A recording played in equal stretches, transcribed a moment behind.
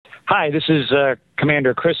Hi, this is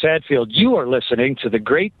Commander Chris Hadfield. You are listening to the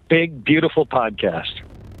Great Big Beautiful Podcast.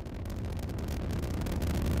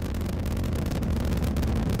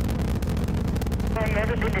 Have you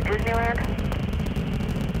ever been to Disneyland?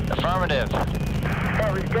 Affirmative.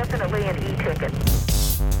 That was definitely an e-ticket.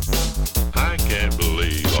 I can't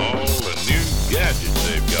believe all the new gadgets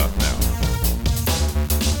they've got now.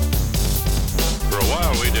 For a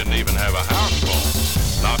while, we didn't even have a house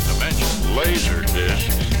phone, not to mention laser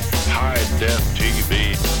discs, high-def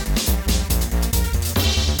TV.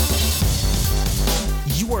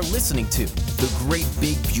 You are listening to the Great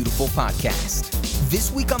Big Beautiful Podcast.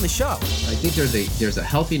 This week on the show, I think there's a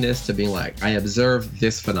healthiness to being like, I observe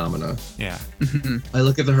this phenomena. Yeah. I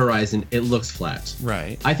look at the horizon, it looks flat.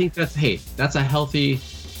 Right. I think that's a healthy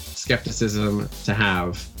skepticism to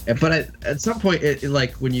have. But at some point, it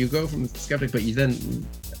like when you go from skeptic, but you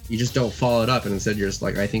just don't follow it up, and instead you're just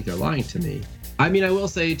like, I think they're lying to me. I mean, I will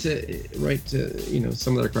say to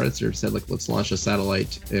some of their creditors have said, like, let's launch a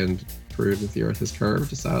satellite and prove that the Earth is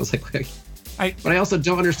curved. So I was like, but I also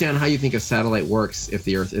don't understand how you think a satellite works if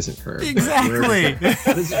the Earth isn't curved. Exactly.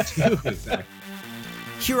 What does it do exactly?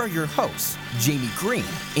 here are your hosts, Jamie Green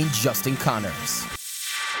and Justin Connors.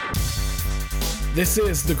 This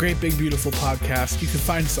is the Great Big Beautiful Podcast. You can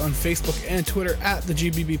find us on Facebook and Twitter at the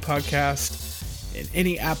GBB Podcast, in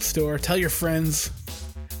any app store. Tell your friends.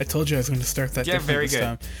 I told you I was going to start that. Yeah, very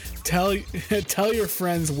good. Time. Tell your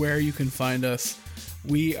friends where you can find us.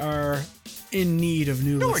 We are in need of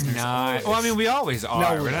new listeners. We're not. Always. Well, I mean, we always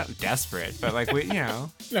are. No, we're not desperate, but like we,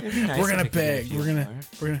 nice we're gonna beg. We're gonna.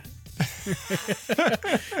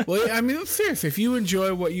 Well, I mean, seriously, if you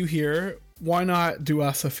enjoy what you hear, why not do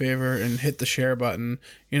us a favor and hit the share button?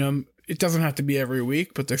 You know, it doesn't have to be every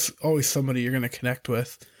week, but there's always somebody you're gonna connect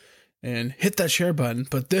with, and hit that share button.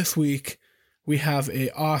 But this week we have a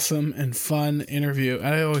awesome and fun interview. And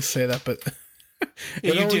I always say that, but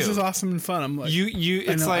it always is awesome and fun. I'm like,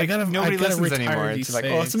 it's like nobody listens anymore. It's like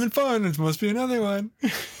awesome and fun. It must be another one.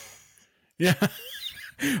 Yeah.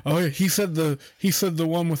 Oh, he said the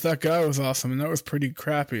one with that guy was awesome, and that was pretty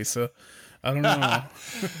crappy. So I don't know.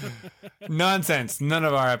 Nonsense. None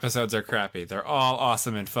of our episodes are crappy. They're all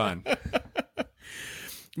awesome and fun.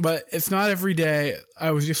 But it's not every day.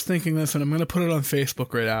 I was just thinking this, and I'm going to put it on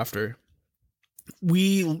Facebook right after.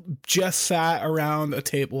 We just sat around a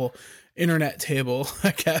table, internet table,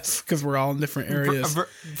 I guess, because we're all in different areas.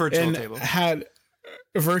 Virtual table. Had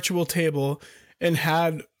a virtual table and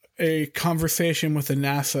had a conversation with a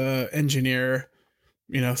NASA engineer,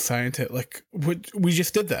 scientist. Like, we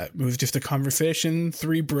just did that. It was just a conversation,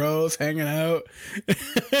 3 bros hanging out.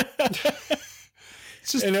 It's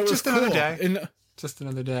just, and it was just cool. another day. And, just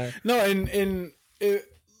another day. No,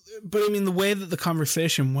 but I mean, the way that the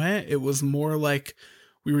conversation went, it was more like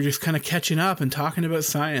we were just kind of catching up and talking about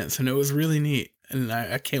science, and it was really neat. And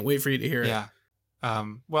I can't wait for you to hear it. Yeah.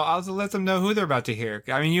 Well, I'll let them know who they're about to hear.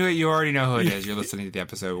 I mean, you already know who it is. You're listening to the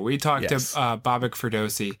episode. We talked to Bobak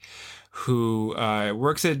Ferdowsi, who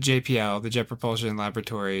works at JPL, the Jet Propulsion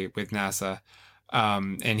Laboratory with NASA,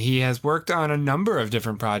 and he has worked on a number of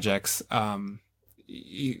different projects.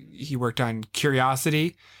 He worked on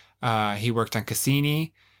Curiosity. He worked on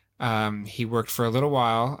Cassini. He worked for a little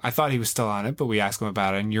while. I thought he was still on it, but we asked him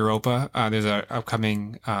about it. In Europa, there's an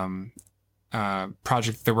upcoming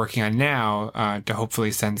project they're working on now to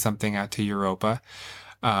hopefully send something out to Europa.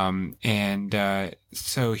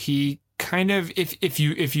 So he kind of, if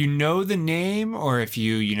you know the name, or if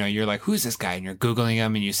you're like, who's this guy? And you're Googling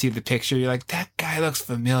him and you see the picture, you're like, that guy looks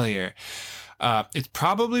familiar. It's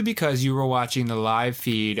probably because you were watching the live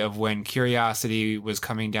feed of when Curiosity was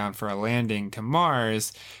coming down for a landing to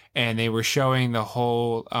Mars, and they were showing the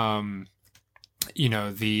whole, the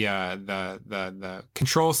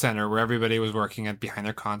control center where everybody was working at behind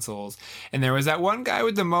their consoles. And there was that one guy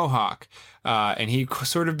with the mohawk, and he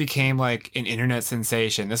sort of became like an internet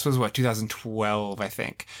sensation. This was 2012, I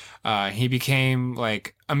think. He became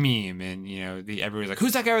like a meme, and everybody's like,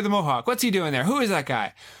 who's that guy with the mohawk? What's he doing there? Who is that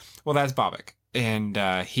guy? Well, that's Bobak. And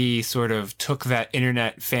he sort of took that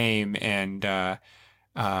internet fame, and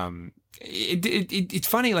it's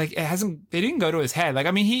funny, like they didn't go to his head. Like,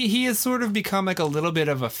 I mean, he has sort of become like a little bit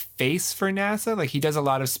of a face for NASA. Like, he does a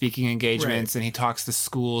lot of speaking engagements, and he talks to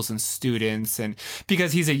schools and students, and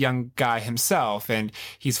because he's a young guy himself, and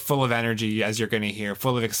he's full of energy, as you're going to hear,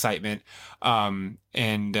 full of excitement. That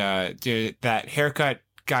haircut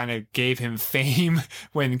kind of gave him fame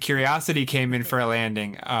when Curiosity came in for a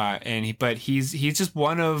landing. But he's just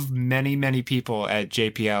one of many people at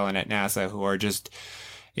JPL and at NASA who are just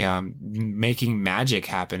making magic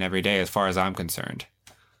happen every day, as far as I'm concerned.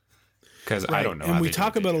 Because I don't know. And how we they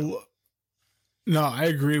talk do about it. No, I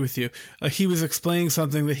agree with you. He was explaining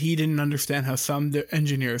something that he didn't understand how some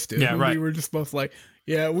engineers do. Yeah, right. We were just both like,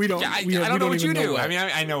 yeah, we don't. Yeah, we I don't know what you do. What. I mean,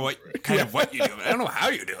 I know what kind of what you do, but I don't know how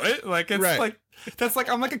you do it. Like, it's like, that's like,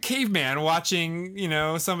 I'm like a caveman watching,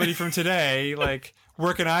 somebody from today, like,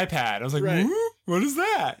 work an iPad. I was like, what is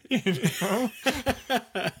that?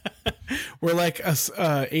 We're like a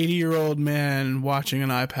 80-year-old man watching an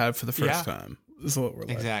iPad for the first time. Is what we're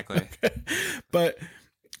like. Exactly. But,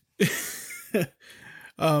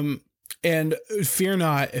 and fear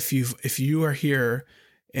not if you are here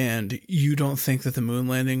and you don't think that the moon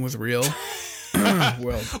landing was real.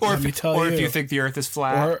 Well, let me tell you. Or if you think the Earth is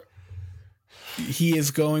flat. Or he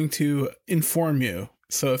is going to inform you.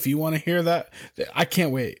 So if you want to hear that, I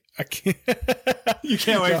can't wait. I can't. You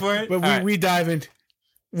can't wait for it. But we dive in.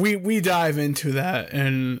 We dive into that,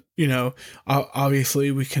 and obviously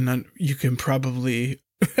you can probably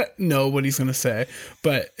know what he's going to say,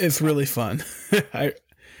 but it's really fun.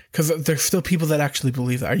 Because there's still people that actually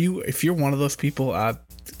believe that. If you're one of those people,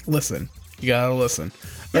 listen. You gotta listen.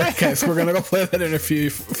 Okay, so we're gonna go play that interview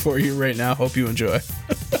for you right now. Hope you enjoy.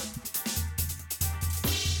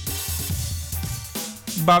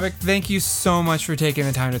 Bobak, thank you so much for taking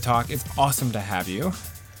the time to talk. It's awesome to have you.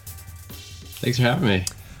 Thanks for having me.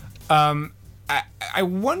 I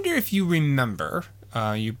wonder if you remember.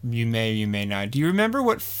 You may not. Do you remember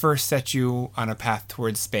what first set you on a path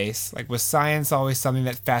towards space? Like, was science always something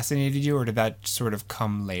that fascinated you, or did that sort of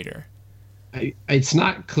come later? It's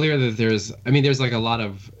not clear that there's like a lot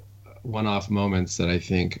of one-off moments that I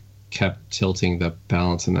think kept tilting the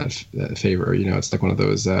balance in that favor. It's like one of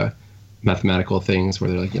those mathematical things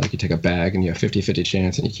where they're like, you take a bag and you have 50-50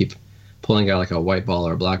 chance, and you keep pulling out like a white ball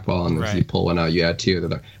or a black ball, and if you pull one out, you add two.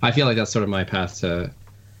 I feel like that's sort of my path to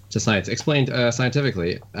science, explained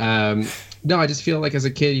scientifically. No, I just feel like as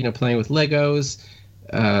a kid, playing with Legos,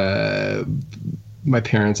 my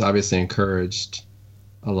parents obviously encouraged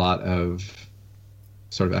a lot of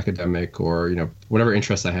sort of academic or, whatever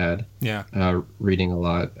interests I had. Yeah. Reading a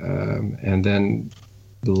lot. And then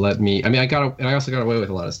let me, I also got away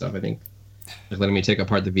with a lot of stuff, I think. Like letting me take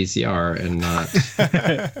apart the VCR and not,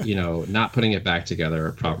 not putting it back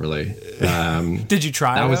together properly. Did you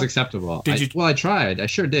try? That was acceptable. Well, I tried. I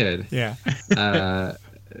sure did. Yeah.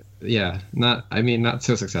 Yeah. Not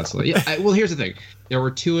so successfully. Yeah. Well, here's the thing. There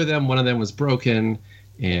were two of them. One of them was broken,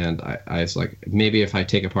 and I was like, maybe if I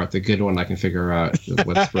take apart the good one, I can figure out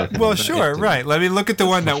what's broken. Well, sure, right. Let me look at the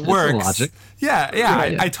one that works. Logic.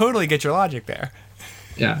 Yeah. I totally get your logic there.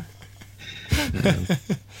 Yeah.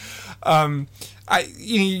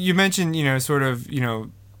 You mentioned, sort of,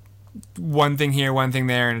 one thing here, one thing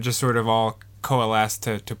there, and it just sort of all coalesced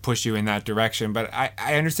to push you in that direction. But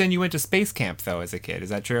I understand you went to space camp, though, as a kid. Is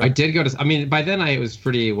that true? I did go to, by then I was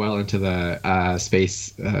pretty well into the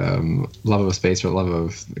space, love of space, or love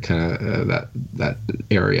of kind of that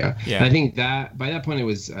area. Yeah. And I think that by that point it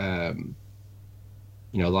was, a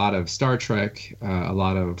lot of Star Trek, a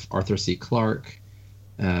lot of Arthur C. Clarke,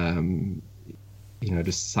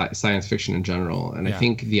 just science fiction in general. And I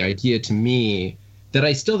think the idea to me that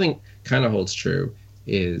I still think kind of holds true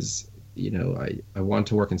is, I want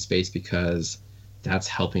to work in space because that's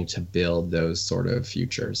helping to build those sort of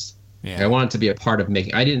futures. Yeah. I wanted to be a part of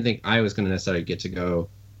making, I didn't think I was going to necessarily get to go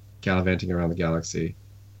gallivanting around the galaxy.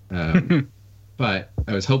 But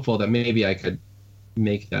I was hopeful that maybe I could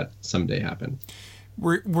make that someday happen.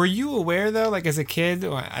 Were you aware, though, like as a kid,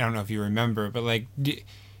 I don't know if you remember, but like,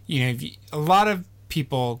 a lot of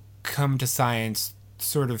people come to science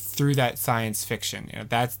sort of through that science fiction.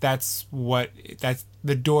 That's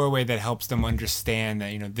the doorway that helps them understand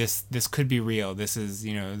that, this could be real. This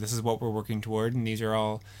is what we're working toward, and these are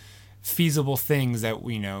all feasible things that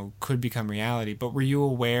could become reality. But were you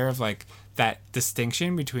aware of like that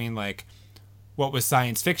distinction between like what was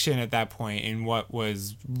science fiction at that point and what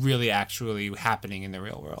was really actually happening in the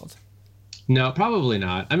real world? No, probably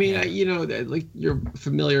not. Like you're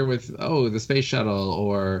familiar with the space shuttle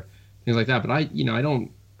or things like that, but I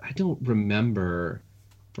don't remember,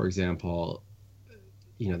 for example,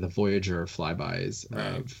 the Voyager flybys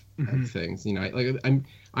of things.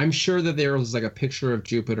 I'm sure that there was like a picture of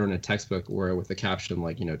Jupiter in a textbook where with the caption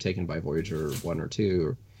like taken by Voyager 1 or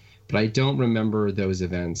 2, but I don't remember those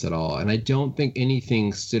events at all, and I don't think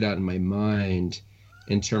anything stood out in my mind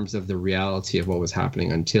in terms of the reality of what was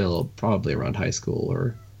happening until probably around high school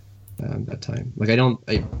or that time. Like I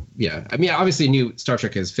obviously knew Star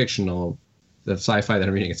Trek is fictional, the sci-fi that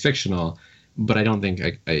I'm reading is fictional, but I don't think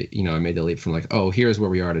I made the leap from like, oh, here's where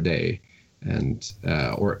we are today, and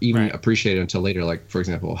or even appreciate it until later. Like for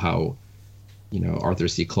example, how Arthur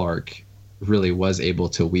C. Clarke really was able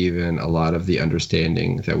to weave in a lot of the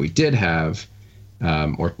understanding that we did have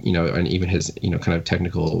or and even his kind of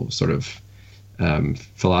technical sort of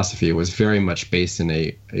philosophy was very much based in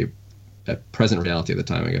a present reality at the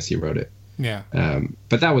time. I guess he wrote it. Yeah.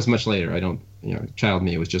 But that was much later. I don't, child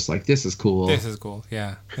me was just like, this is cool. This is cool.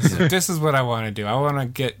 Yeah. This is what I want to do. I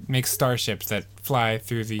want to make starships that fly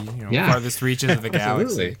through the farthest reaches of the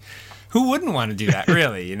galaxy. Who wouldn't want to do that,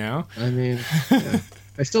 really? I mean,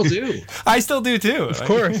 I still do. I still do too. Of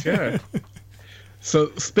course, yeah.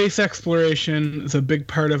 So space exploration is a big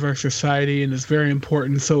part of our society and is very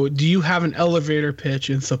important. So do you have an elevator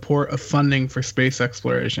pitch in support of funding for space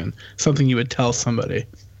exploration? Something you would tell somebody?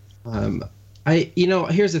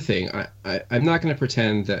 Here's the thing. I'm not going to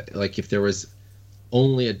pretend that like if there was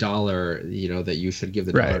only $1, that you should give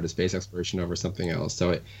the dollar to space exploration over something else.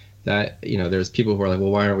 So there's people who are like,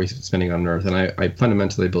 well, why aren't we spending on Earth? And I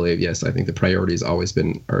fundamentally believe, yes, I think the priority has always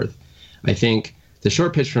been Earth. I think the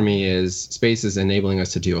short pitch for me is space is enabling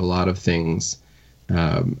us to do a lot of things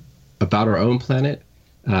about our own planet.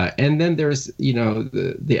 And then there's,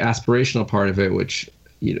 the aspirational part of it, which,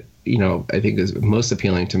 I think is most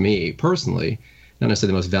appealing to me personally, not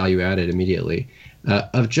necessarily the most value added immediately,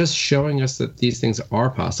 of just showing us that these things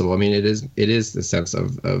are possible. I mean, it is the sense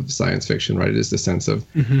of science fiction, right? It is the sense of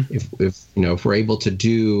if we're able to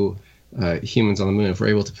do humans on the moon, if we're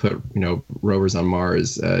able to put rovers on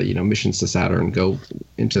Mars, missions to Saturn, go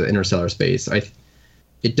into the interstellar space,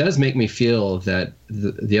 it does make me feel that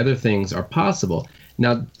the other things are possible.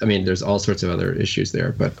 Now, I mean, there's all sorts of other issues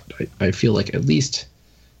there, but I feel like at least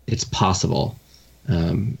it's possible,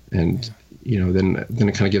 then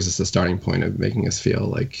it kind of gives us a starting point of making us feel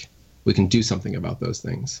like we can do something about those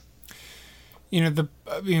things.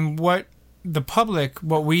 What the public,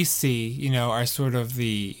 what we see, are sort of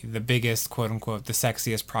the biggest, quote unquote, the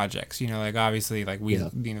sexiest projects. Obviously,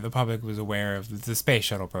 the public was aware of the space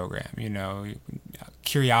shuttle program.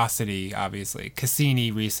 Curiosity, obviously,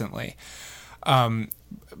 Cassini recently,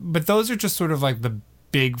 but those are just sort of like the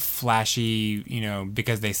big flashy,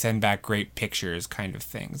 because they send back great pictures kind of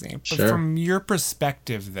things. But sure. From your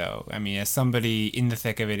perspective, though, I mean, as somebody in the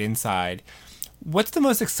thick of it inside, what's the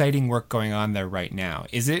most exciting work going on there right now?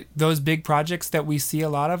 Is it those big projects that we see a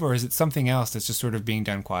lot of, or is it something else that's just sort of being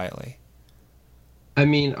done quietly? I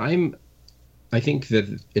mean, I think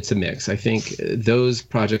that it's a mix. I think those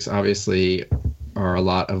projects obviously are a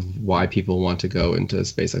lot of why people want to go into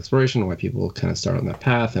space exploration, why people kind of start on that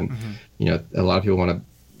path. And, a lot of people want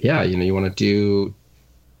to, you want to do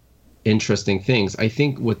interesting things. I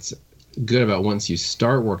think what's good about once you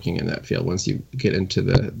start working in that field, once you get into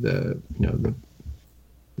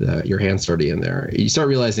your hands dirty in there, you start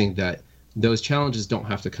realizing that those challenges don't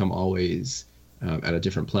have to come always at a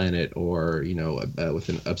different planet or, with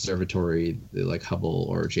an observatory like Hubble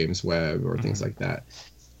or James Webb or things like that.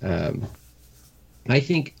 I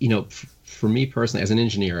think, for me personally, as an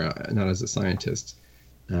engineer, not as a scientist,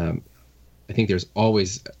 I think there's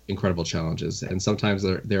always incredible challenges. And sometimes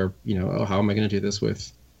they're how am I going to do this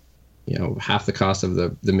with, half the cost of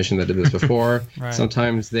the mission that did this before? Right.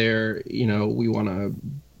 Sometimes we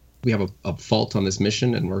have a fault on this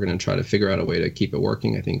mission and we're going to try to figure out a way to keep it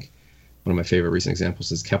working. I think one of my favorite recent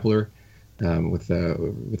examples is Kepler, with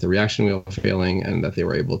the reaction wheel failing, and that they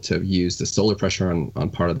were able to use the solar pressure on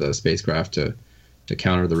part of the spacecraft to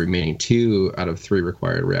counter the remaining 2 out of 3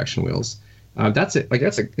 required reaction wheels. That's it.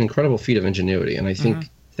 That's an incredible feat of ingenuity, and I think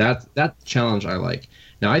that challenge I like.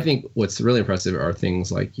 Now, I think what's really impressive are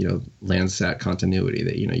things like Landsat continuity,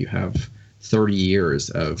 that you have 30 years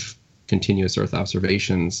of continuous Earth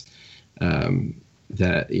observations.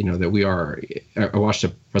 That we are. I watched a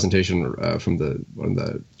presentation from one of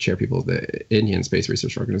the chair people of the Indian Space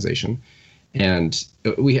Research Organization, and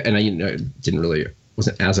I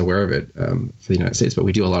wasn't as aware of it for the United States, but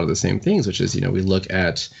we do a lot of the same things, which is we look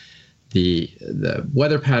at the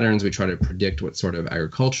weather patterns, we try to predict what sort of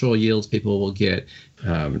agricultural yields people will get,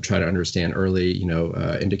 try to understand early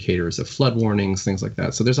indicators of flood warnings, things like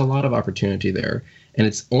that. So there's a lot of opportunity there, and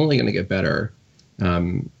it's only going to get better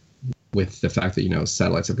with the fact that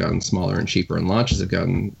satellites have gotten smaller and cheaper and launches have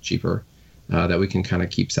gotten cheaper, that we can kind of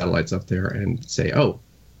keep satellites up there and say,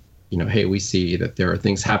 hey, we see that there are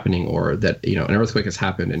things happening, or that an earthquake has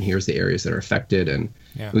happened and here's the areas that are affected, and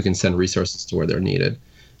we can send resources to where they're needed.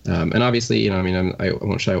 And obviously, I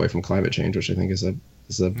won't shy away from climate change, which I think is a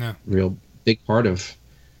real big part of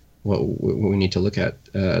what we need to look at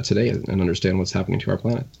today and understand what's happening to our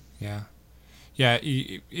planet. Yeah,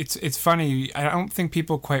 it's funny. I don't think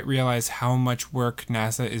people quite realize how much work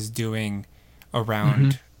NASA is doing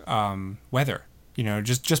around weather.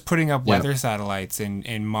 Just putting up weather satellites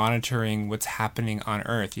and monitoring what's happening on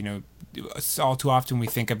Earth. All too often we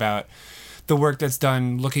think about the work that's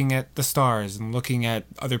done looking at the stars and looking at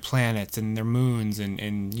other planets and their moons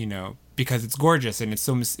and you know, because it's gorgeous and it's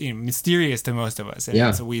so mysterious to most of us.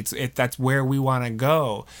 And so that's where we want to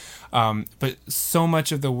go. But so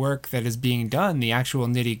much of the work that is being done, the actual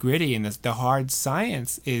nitty gritty and the hard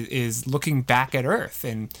science is looking back at Earth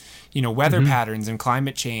and, you know, weather patterns and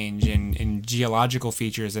climate change and geological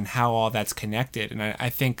features and how all that's connected. And I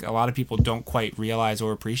think a lot of people don't quite realize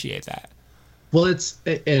or appreciate that. Well,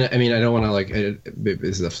 and I mean, I don't want to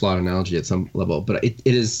this is a flawed analogy at some level, but it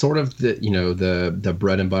is sort of the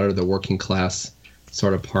bread and butter, the working class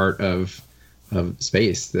sort of part of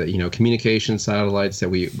space, the, you know, communication satellites that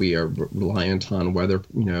we are reliant on, weather,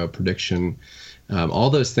 you know, prediction, all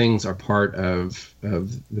those things are part of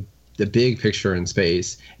the big picture in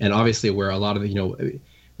space. And obviously where a lot of the, you know,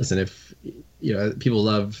 listen, if, you know, people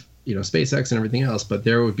love, you know, SpaceX and everything else, but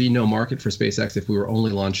there would be no market for SpaceX if we were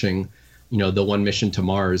only launching, you know, the one mission to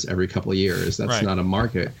Mars every couple of years. That's not a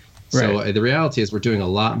market. So the reality is we're doing a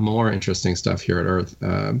lot more interesting stuff here at Earth.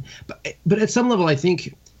 But at some level, I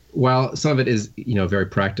think while some of it is, you know, very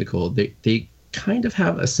practical, they kind of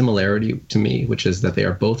have a similarity to me, which is that they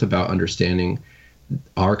are both about understanding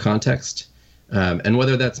our context. And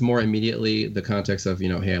whether that's more immediately the context of, you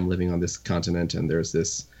know, hey, I'm living on this continent and there's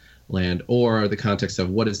this land, or the context of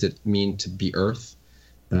what does it mean to be Earth?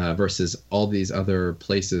 Versus all these other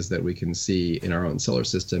places that we can see in our own solar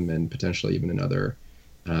system and potentially even in other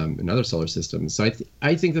solar systems. So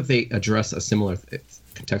I think that they address a similar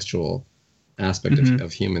contextual aspect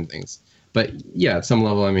of human things. But yeah, at some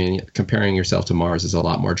level, I mean, comparing yourself to Mars is a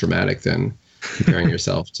lot more dramatic than comparing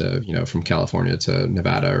yourself to, you know, from California to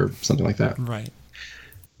Nevada or something like that. Right.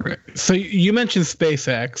 So you mentioned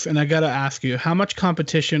SpaceX, and I got to ask you, how much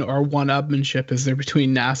competition or one-upmanship is there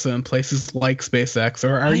between NASA and places like SpaceX,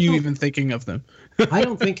 or are you even thinking of them? I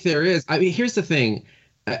don't think there is. I mean, here's the thing.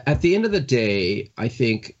 At the end of the day, I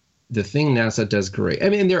think the thing NASA does great, I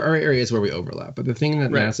mean, there are areas where we overlap, but the thing that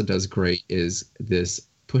NASA does great is this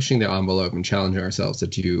pushing the envelope and challenging ourselves to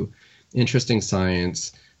do interesting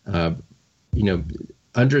science, you know,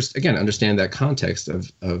 understand that context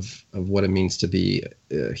of what it means to be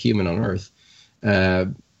human on Earth.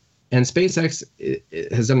 And SpaceX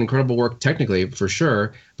has done incredible work technically, for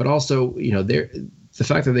sure, but also, you know, the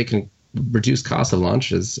fact that they can reduce cost of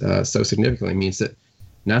launches so significantly means that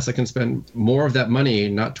NASA can spend more of that money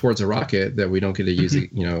not towards a rocket that we don't get to use,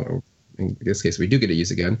 you know, in this case we do get to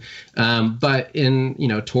use again, but in, you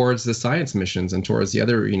know, towards the science missions and towards the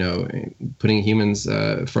other, you know, putting humans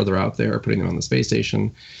further out there, putting them on the space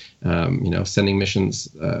station, you know, sending missions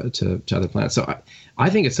to other planets. So I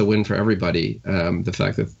think it's a win for everybody, the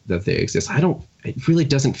fact that they exist. It really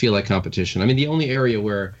doesn't feel like competition. I mean, the only area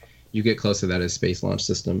where you get close to that is Space Launch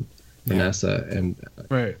System for NASA, and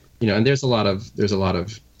you know, and there's a lot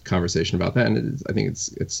of conversation about that, and I think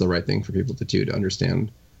it's the right thing for people to do, to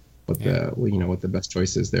understand what the best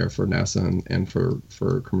choice is there for NASA and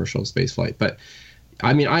for commercial space flight. But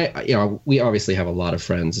I mean, you know, we obviously have a lot of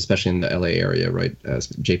friends, especially in the LA area, right?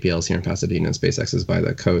 JPL's here in Pasadena and SpaceX is by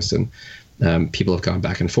the coast, and people have gone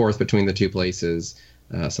back and forth between the two places.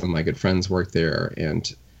 Some of my good friends work there,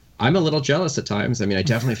 and I'm a little jealous at times. I mean, I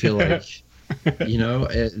definitely feel like, you know,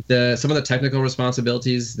 some of the technical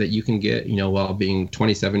responsibilities that you can get, you know, while being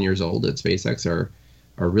 27 years old at SpaceX are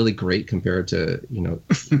really great compared to, you know,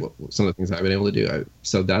 some of the things I've been able to do.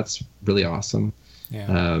 So that's really awesome.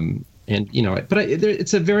 Yeah. And, you know, but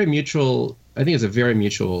it's a very mutual, I think it's a very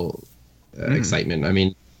mutual excitement. I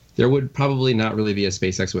mean, there would probably not really be a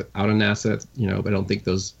SpaceX without a NASA, you know, but I don't think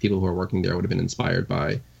those people who are working there would have been inspired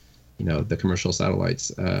by, you know, the commercial satellites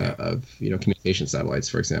of, you know, communication satellites,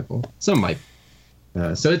 for example. Some might.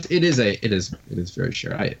 So it is very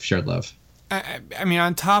shared love. I mean,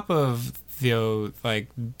 on top of the, like,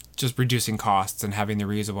 just reducing costs and having the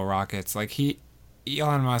reusable rockets, like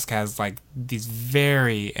Elon Musk has like these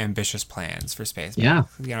very ambitious plans for space. Yeah.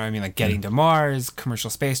 You know what I mean? Like getting to Mars,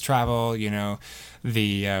 commercial space travel, you know,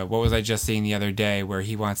 the, what was I just seeing the other day where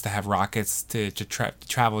he wants to have rockets to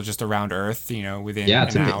travel just around Earth, you know, within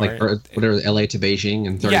an hour. Like whatever, LA to Beijing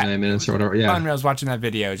in 39 minutes or whatever. Yeah. I was watching that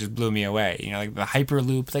video. It just blew me away. You know, like the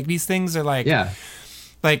Hyperloop, like these things are like,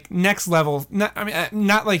 like next level,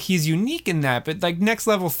 not like he's unique in that, but like next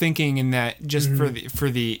level thinking in that, just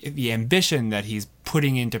for the ambition that he's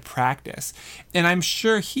putting into practice. And I'm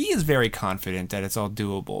sure he is very confident that it's all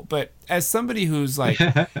doable. But as somebody who's like,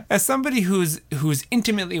 who's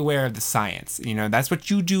intimately aware of the science, you know, that's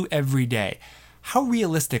what you do every day. How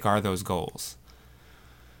realistic are those goals?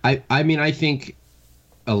 I mean, I think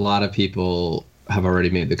a lot of people have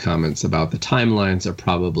already made the comments about the timelines are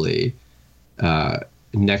probably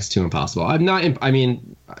next to impossible. I'm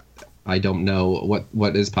I don't know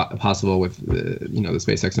what is possible with the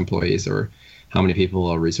SpaceX employees or how many people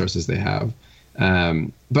or resources they have.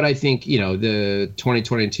 But I think, the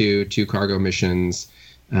 2022 two cargo missions,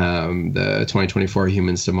 the 2024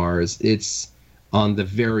 humans to Mars, it's on the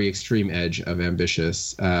very extreme edge of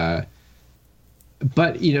ambitious.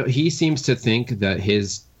 But, he seems to think that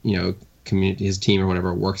his, community, his team or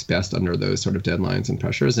whatever works best under those sort of deadlines and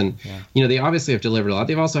pressures. And, they obviously have delivered a lot.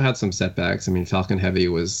 They've also had some setbacks. I mean, Falcon Heavy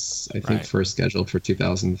was, I think, first scheduled for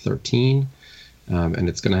 2013. And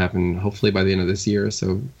it's going to happen hopefully by the end of this year.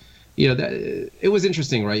 So, it was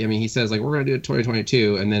interesting, right? I mean, he says, like, we're going to do it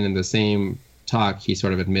 2022. And then in the same talk, he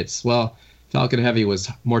sort of admits, well, Falcon Heavy was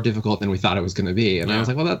more difficult than we thought it was going to be. And I was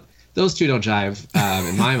like, well, those two don't jive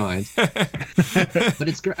in my mind. But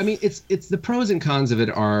it's great. I mean, it's the pros and cons of it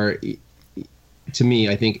are, to me,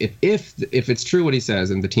 I think if it's true what he says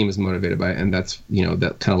and the team is motivated by it, and that's,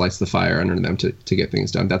 that kind of lights the fire under them to get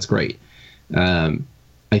things done, that's great.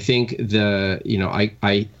 I think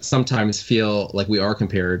I sometimes feel like we are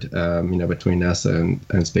compared, between NASA and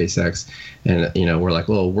SpaceX, and we're like,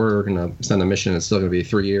 well, we're gonna send a mission. It's still gonna be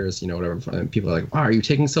 3 years, whatever. And people are like, why are you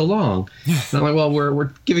taking so long? And I'm like, well, we're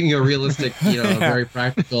giving you a realistic, very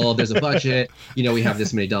practical. There's a budget. We have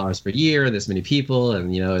this many dollars per year, this many people,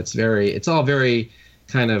 and it's all very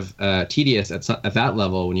kind of tedious at that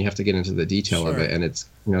level when you have to get into the detail of it. And it's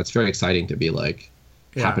it's very exciting to be like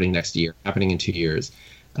happening next year, happening in 2 years.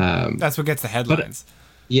 That's what gets the headlines.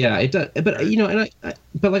 It does. But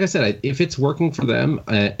but like I said, if it's working for them,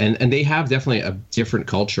 and they have definitely a different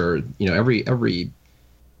culture. Every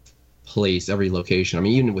place, every location. I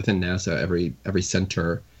mean, even within NASA, every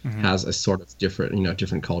center has a sort of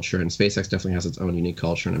different culture, and SpaceX definitely has its own unique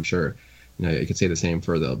culture. And I'm sure, you could say the same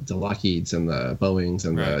for the Lockheeds and the Boeings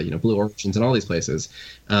and the Blue Origins and all these places.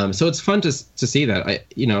 So it's fun to see that.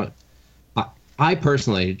 I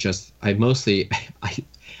personally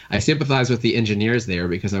I sympathize with the engineers there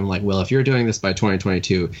because I'm like, well, if you're doing this by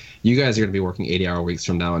 2022, you guys are going to be working 80-hour weeks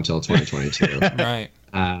from now until 2022. Right.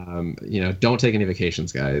 Don't take any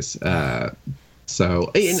vacations, guys. But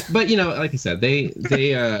like I said,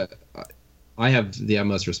 I have the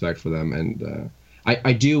utmost respect for them, and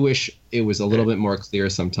I do wish it was a little bit more clear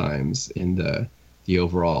sometimes in the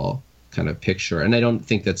overall kind of picture. And I don't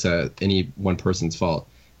think that's any one person's fault,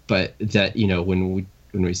 but that when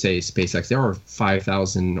we say SpaceX, there are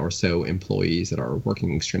 5,000 or so employees that are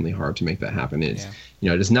working extremely hard to make that happen. It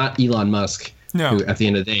is not Elon Musk who at the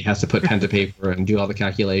end of the day has to put pen to paper and do all the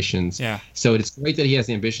calculations. Yeah. So it's great that he has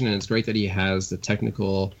the ambition, and it's great that he has the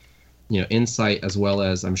technical, insight, as well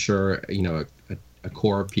as, I'm sure, a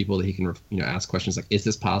core of people that he can, ask questions like, is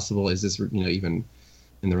this possible? Is this, even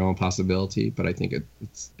in the realm of possibility? But I think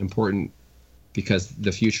it's important, because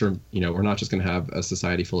the future, we're not just going to have a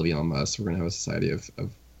society full of Elon Musk. We're going to have a society of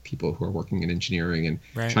people who are working in engineering and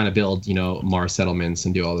trying to build, Mars settlements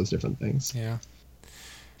and do all those different things. Yeah.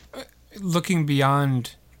 Looking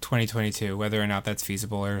beyond 2022, whether or not that's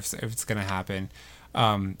feasible or if it's going to happen,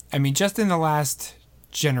 I mean, just in the last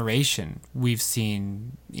generation, we've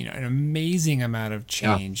seen, an amazing amount of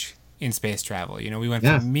change in space travel. We went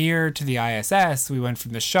from Mir to the ISS, we went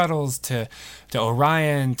from the shuttles to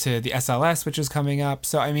Orion to the SLS, which is coming up.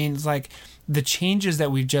 So, I mean, it's like the changes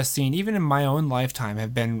that we've just seen, even in my own lifetime,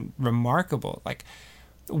 have been remarkable. Like,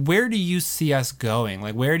 where do you see us going?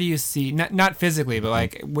 Like, where do you see, not physically, but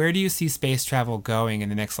like, where do you see space travel going in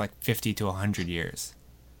the next 50 to 100 years?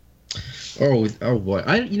 Oh boy.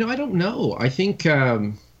 I don't know. I think,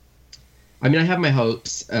 I have my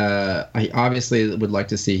hopes. I obviously would like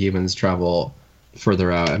to see humans travel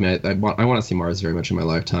further out. I mean, I want to see Mars very much in my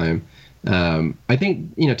lifetime. I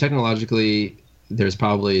think, technologically, there's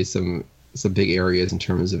probably some big areas in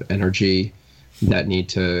terms of energy that need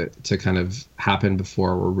to kind of happen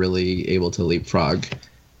before we're really able to leapfrog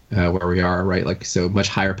where we are, right? Like, so much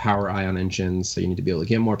higher power ion engines, so you need to be able to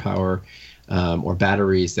get more power, or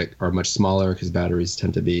batteries that are much smaller, because batteries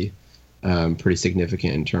tend to be pretty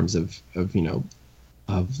significant in terms of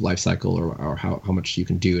life cycle, or how much you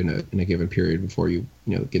can do in a given period before you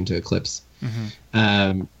get into eclipse.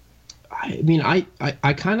 I mean,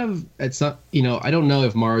 I kind of, it's not, I don't know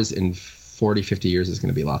if Mars in 40, 50 years is going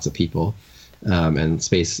to be lots of people, and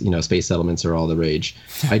space settlements are all the rage.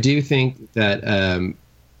 I do think that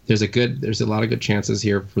there's a lot of good chances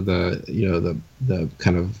here for the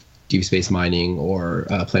kind of deep space mining or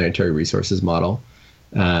planetary resources model.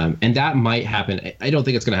 And that might happen. I don't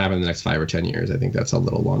think it's going to happen in the next 5 or 10 years. I think that's a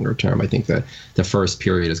little longer term. I think that the first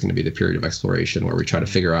period is going to be the period of exploration, where we try to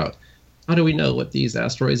figure out, how do we know what these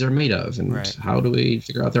asteroids are made of, and how do we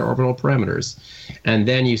figure out their orbital parameters? And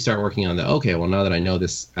then you start working on okay, well, now that I know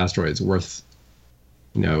this asteroid is worth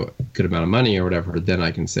good amount of money or whatever, then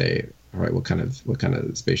I can say, all right, what kind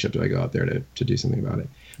of spaceship do I go out there to do something about it?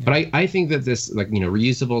 Yeah. But I think that this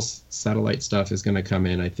reusable satellite stuff is going to come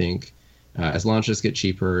in. I think as launches get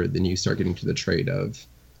cheaper, then you start getting to the trade of,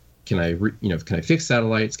 can I fix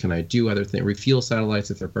satellites? Can I do other things? Refuel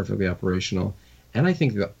satellites if they're perfectly operational? And I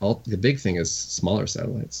think the big thing is smaller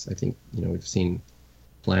satellites. I think we've seen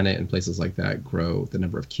Planet and places like that grow the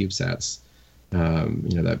number of CubeSats.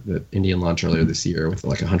 The Indian launch earlier this year with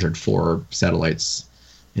like 104 satellites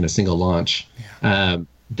in a single launch. Yeah.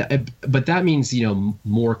 But that means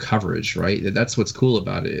more coverage, right? That's what's cool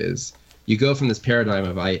about it is you go from this paradigm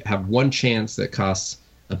of I have one chance that costs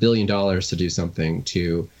 $1 billion to do something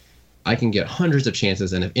to I can get hundreds of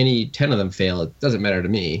chances, and if any 10 of them fail, it doesn't matter to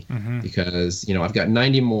me because I've got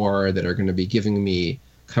 90 more that are going to be giving me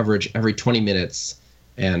coverage every 20 minutes,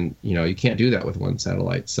 and you can't do that with one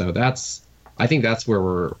satellite. So I think that's where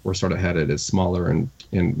we're sort of headed, is smaller and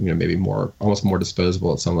maybe almost more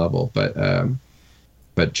disposable at some level,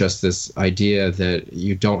 but just this idea that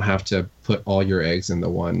you don't have to put all your eggs in the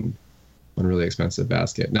one really expensive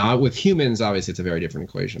basket. Now with humans, obviously it's a very different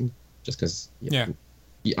equation, just because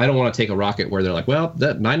I don't want to take a rocket where they're like, well,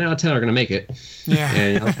 that 9 out of 10 are going to make it. Yeah.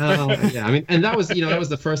 And you're like, oh, yeah. I mean, and that was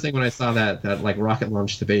the first thing when I saw that like rocket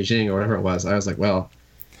launch to Beijing or whatever it was. I was like, well,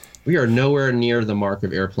 we are nowhere near the mark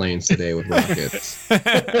of airplanes today with rockets.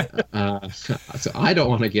 So I don't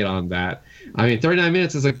want to get on that. I mean, 39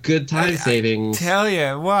 minutes is a good time savings. Tell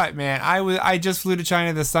you what, man, I just flew to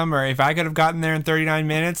China this summer. If I could have gotten there in 39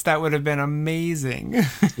 minutes, that would have been amazing.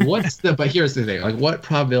 But here's the thing, like what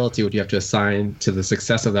probability would you have to assign to the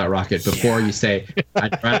success of that rocket before you say,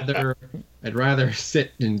 I'd rather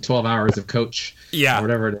sit in 12 hours of coach or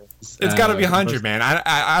whatever it is. It's got to be 100, man.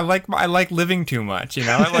 I like living too much,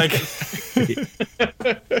 I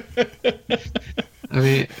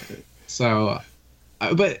mean, so,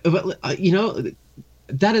 but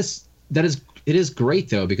that is great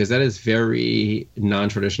though, because that is very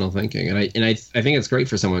non-traditional thinking, and I think it's great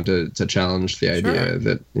for someone to challenge the idea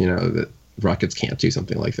that that rockets can't do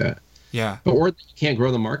something like that. Yeah. Or you can't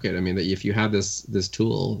grow the market. I mean, that if you have this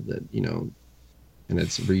tool that and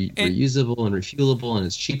it's reusable and refuelable and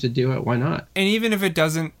it's cheap to do it, why not? And even if it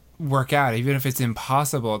doesn't work out, even if it's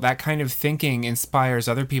impossible, that kind of thinking inspires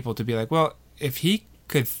other people to be like, well, if they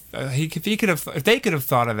could have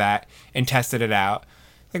thought of that and tested it out,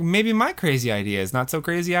 like maybe my crazy idea is not so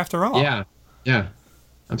crazy after all. Yeah,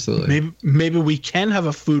 absolutely. Maybe we can have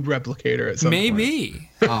a food replicator at some point. Maybe.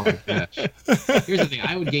 Oh my gosh. Here's the thing: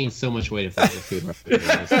 I would gain so much weight if I had a food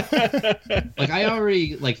replicator. Like I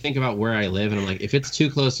already think about where I live, and I'm like, if it's too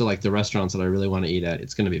close to the restaurants that I really want to eat at,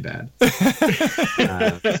 it's going to be bad. So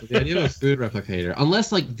the idea of a food replicator,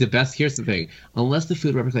 unless here's the thing: unless the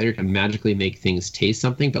food replicator can magically make things taste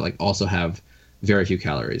something, but also have very few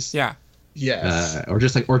calories. Yeah. Yes. Or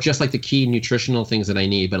just the key nutritional things that I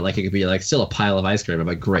need, but it could be still a pile of ice cream. I'm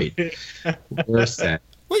like, great. We're set.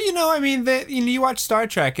 Well, you watch Star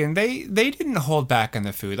Trek, and they didn't hold back on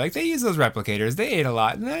the food. Like they used those replicators. They ate a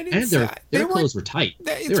lot, and their clothes were tight.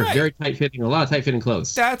 They were very tight fitting. A lot of tight fitting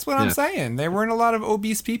clothes. That's what I'm saying. There weren't a lot of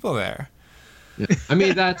obese people there. Yeah. I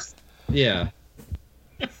mean, that's It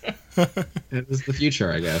was the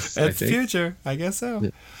future, I guess. It's the future. I guess so.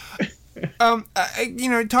 Yeah.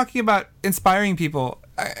 Talking about inspiring people.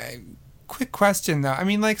 Quick question though. I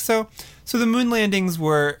mean, so the moon landings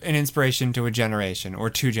were an inspiration to a generation or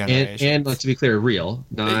two generations. And to be clear, real,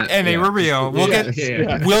 not. And they were real. We'll get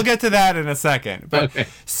to that in a second. But okay.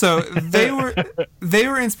 So they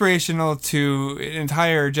were inspirational to an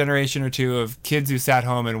entire generation or two of kids who sat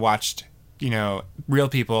home and watched, real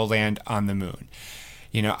people land on the moon.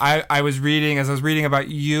 I was reading about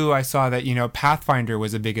you, I saw that, Pathfinder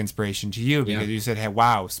was a big inspiration to you because you said, hey,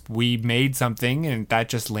 wow, we made something and that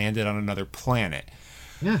just landed on another planet.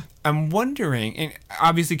 Yeah. I'm wondering, and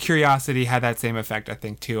obviously Curiosity had that same effect, I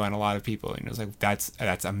think, too, on a lot of people. It was like,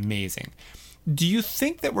 that's amazing. Do you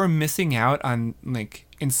think that we're missing out on,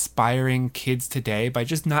 inspiring kids today by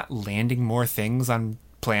just not landing more things on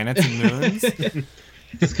planets and moons?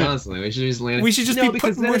 Just constantly. We should just land. We should just be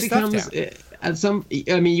putting more stuff down.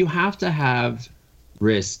 You have to have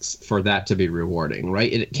risks for that to be rewarding,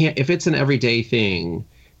 right? It can't. If it's an everyday thing,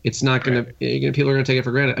 it's not gonna. People are gonna take it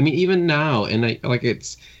for granted. I mean, even now, and I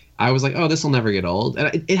was like, oh, this will never get old,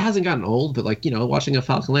 and it hasn't gotten old. But watching a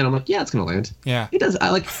Falcon land, I'm like, yeah, it's gonna land. Yeah, it does.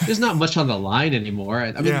 There's not much on the line anymore.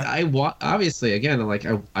 I mean, obviously, again,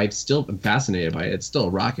 I'm still fascinated by it. It's still a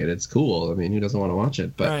rocket. It's cool. I mean, who doesn't want to watch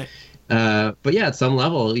it? But. Right. But yeah, at some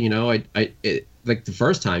level, the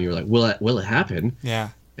first time you're like, will it happen? Yeah.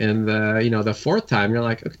 And the fourth time you're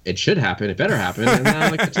like, okay, it should happen. It better happen. And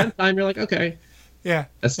then the 10th time you're like, okay, Yeah,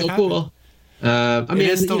 that's still cool. I mean,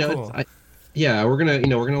 it's still cool. We're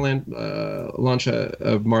gonna launch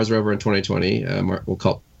a Mars rover in 2020.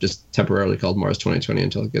 We'll just temporarily called Mars 2020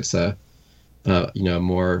 until it gets a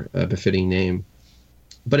more befitting name.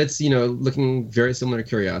 But it's looking very similar to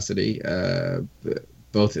Curiosity,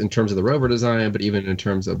 both in terms of the rover design, but even in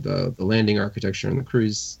terms of the landing architecture and the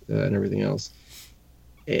cruise and everything else.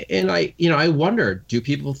 And I wonder, do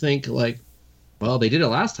people think like, well, they did it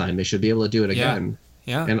last time, they should be able to do it again?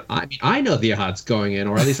 Yeah. And I know the odds going in,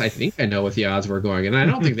 or at least I think I know what the odds were going in. And I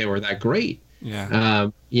don't think they were that great. Yeah.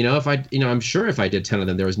 I'm sure if I did 10 of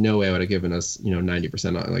them, there was no way I would have given us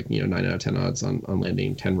 90%, like 9 out of 10 odds on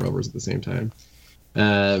landing 10 rovers at the same time.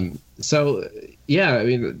 So yeah, I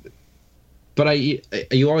mean, but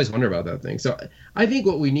you always wonder about that thing. So I think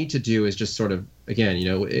what we need to do is just sort of,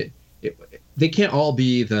 again, they can't all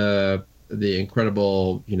be the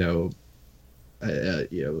incredible,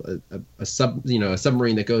 a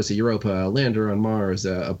submarine that goes to Europa, a lander on Mars,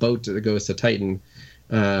 a boat that goes to Titan.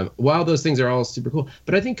 While those things are all super cool,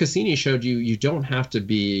 but I think Cassini showed you don't have to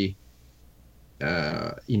be,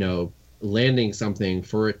 landing something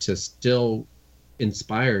for it to still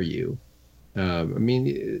inspire you. I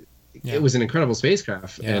mean, it was an incredible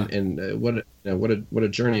spacecraft, and what a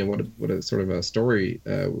journey, and what a sort of a story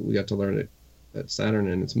we got to learn at Saturn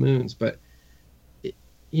and its moons. But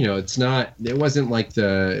it wasn't like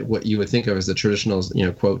what you would think of as the traditional,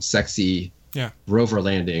 quote, sexy rover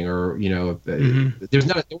landing, or there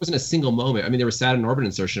wasn't a single moment. I mean, there was Saturn orbit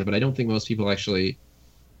insertion, but I don't think most people actually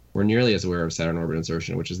were nearly as aware of Saturn orbit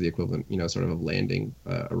insertion, which is the equivalent, sort of landing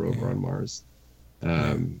a rover on Mars.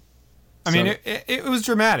 I mean, it was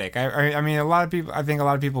dramatic. I mean, I think a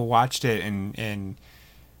lot of people watched it and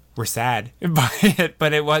were sad by it,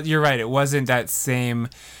 but you're right. It wasn't that same,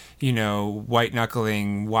 white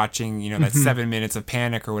knuckling watching, that 7 minutes of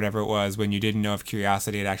panic or whatever it was when you didn't know if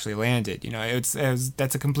Curiosity had actually landed.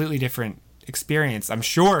 That's a completely different experience, I'm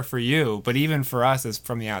sure, for you, but even for us as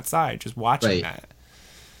from the outside, just watching that.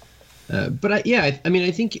 But I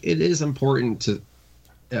think it is important to,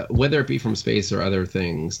 whether it be from space or other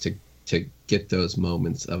things, to get those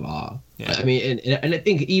moments of awe. Yeah. I mean, and I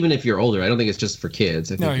think even if you're older, I don't think it's just for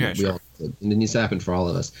kids. I think it needs to happen for all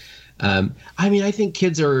of us. I mean, I think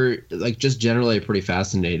kids are like just generally pretty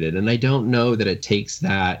fascinated, and I don't know that it takes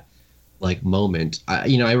that like moment.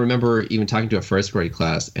 I remember even talking to a first grade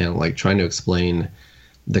class and like trying to explain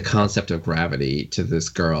the concept of gravity to this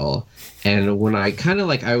girl, and when I kind of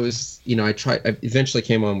like I eventually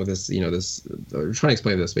came on with this, trying to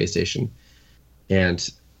explain the space station, and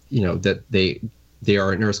that they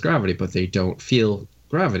are in Earth's gravity, but they don't feel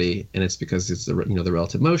gravity, and it's because it's the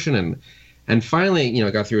relative motion, and finally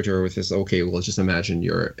I got through to her with this, okay, well, let's just imagine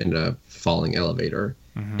you're in a falling elevator,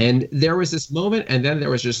 and there was this moment, and then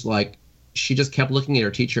there was just like she just kept looking at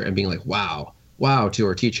her teacher and being like, wow to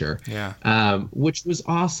her teacher, which was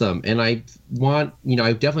awesome. And I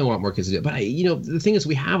definitely want more kids to do it, but the thing is,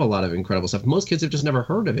 we have a lot of incredible stuff. Most kids have just never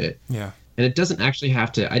heard of it, and it doesn't actually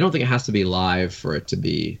have to, I don't think it has to be live for it to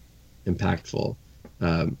be impactful,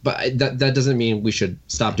 but that doesn't mean we should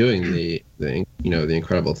stop doing the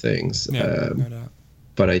incredible things. No doubt.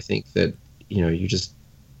 But I think that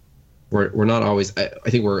we're not always, I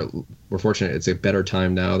think we're fortunate. It's a better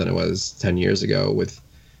time now than it was 10 years ago with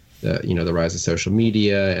the rise of social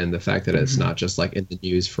media and the fact that it's not just like in the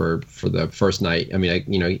news for the first night. I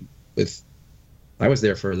mean, I was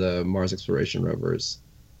there for the Mars exploration rovers,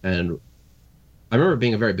 and I remember it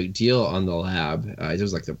being a very big deal on the lab. It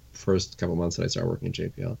was like the first couple months that I started working at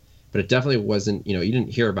JPL, but it definitely wasn't, you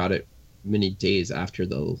didn't hear about it many days after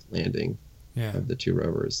the landing of the two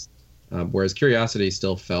rovers. Whereas Curiosity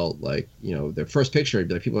still felt like, the first picture, it'd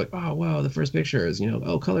be like, people were like, oh, wow, the first pictures,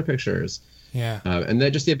 color pictures. Yeah. And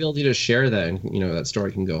then just the ability to share that, and, that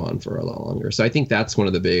story can go on for a lot longer. So I think that's one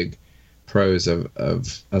of the big pros of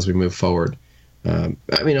as we move forward. I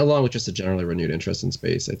mean, along with just a generally renewed interest in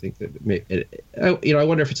space, I think that I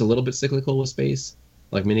wonder if it's a little bit cyclical with space,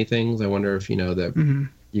 like many things. I wonder if that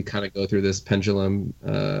you kind of go through this pendulum,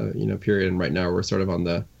 period, and right now we're sort of on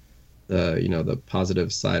the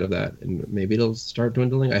positive side of that, and maybe it'll start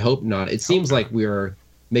dwindling. I hope not. It seems like we are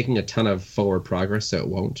making a ton of forward progress, so it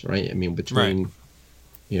won't, right? I mean, between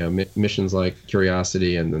missions like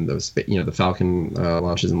Curiosity and then the Falcon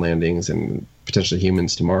launches and landings, and potentially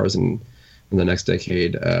humans to Mars in the next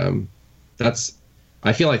decade,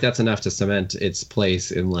 I feel like that's enough to cement its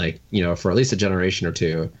place in for at least a generation or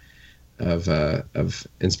two of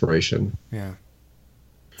inspiration. Yeah.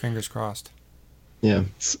 Fingers crossed. Yeah.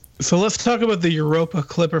 So let's talk about the Europa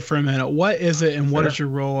Clipper for a minute. What is it, and what is your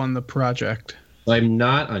role on the project? I'm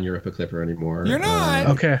not on Europa Clipper anymore. You're not.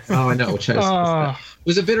 Okay. Oh, I know. Which it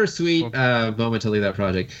was a bittersweet moment to leave that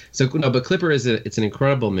project. So no, but Clipper it's an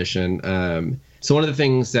incredible mission. So one of the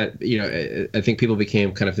things that I think people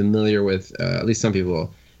became kind of familiar with, at least some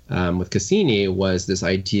people, with Cassini, was this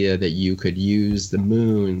idea that you could use the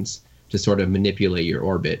moons to sort of manipulate your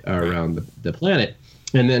orbit around the planet,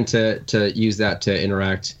 and then to use that to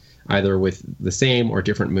interact either with the same or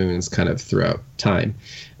different moons kind of throughout time.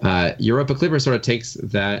 Europa Clipper sort of takes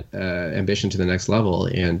that ambition to the next level,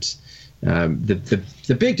 and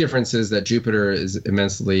the big difference is that Jupiter is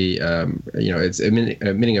immensely, it's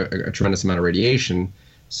emitting a tremendous amount of radiation,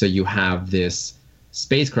 so you have this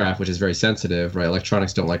spacecraft which is very sensitive, right?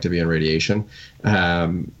 Electronics don't like to be in radiation,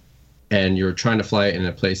 and you're trying to fly it in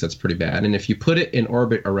a place that's pretty bad. And if you put it in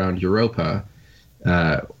orbit around Europa,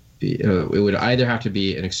 it would either have to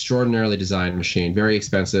be an extraordinarily designed machine, very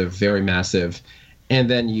expensive, very massive, and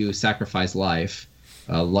then you sacrifice life,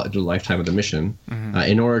 the lifetime of the mission,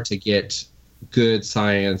 in order to get good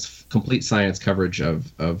science, complete science coverage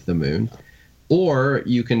of the moon. Or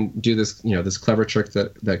you can do this, this clever trick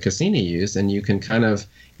that Cassini used, and you can kind of,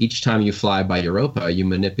 each time you fly by Europa, you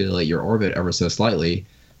manipulate your orbit ever so slightly,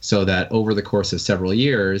 so that over the course of several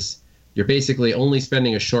years, you're basically only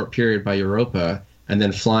spending a short period by Europa and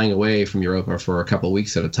then flying away from Europa for a couple of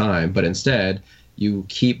weeks at a time. But instead, you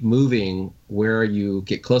keep moving where you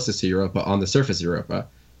get closest to Europa on the surface of Europa.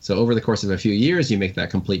 So over the course of a few years, you make that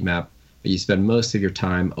complete map, but you spend most of your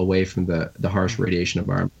time away from the harsh radiation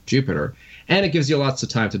environment of Jupiter. And it gives you lots of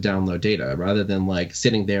time to download data, rather than like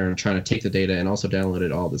sitting there and trying to take the data and also download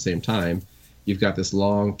it all at the same time. You've got this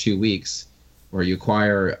long 2 weeks where you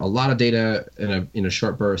acquire a lot of data in a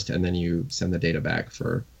short burst, and then you send the data back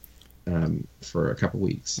for a couple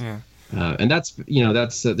weeks. Yeah. And that's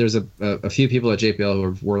there's a few people at JPL who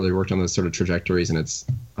have really worked on those sort of trajectories, and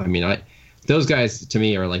those guys to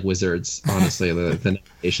me are like wizards, honestly. the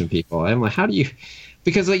navigation people. I'm like, how do you?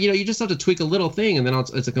 Because you just have to tweak a little thing, and then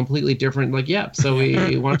it's a completely different So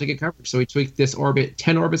we wanted to get coverage, so we tweaked this orbit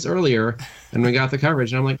 10 orbits earlier, and we got the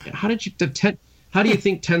coverage. And I'm like, how do you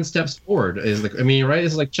think 10 steps forward is right?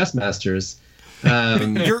 This is like chess masters.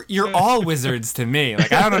 You're all wizards to me.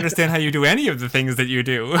 Like, I don't understand how you do any of the things that you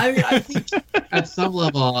do. I think at some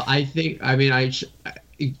level,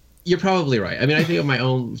 you're probably right. I think of my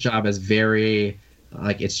own job as very,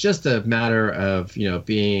 it's just a matter of,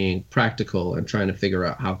 being practical and trying to figure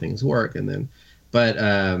out how things work. And then, about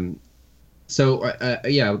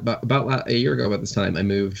a year ago about this time, I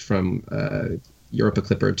moved from Europa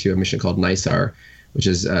Clipper to a mission called NISAR, which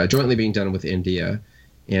is jointly being done with India.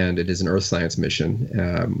 And it is an earth science mission.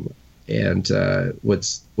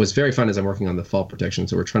 What's very fun is I'm working on the fault protection.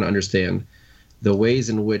 So we're trying to understand the ways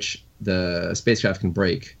in which the spacecraft can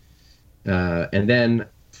break, and then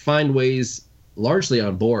find ways largely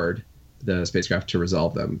on board the spacecraft to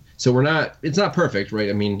resolve them. So it's not perfect, right?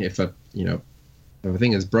 If a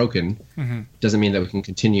thing is broken, doesn't mean that we can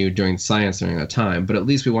continue doing science during that time, but at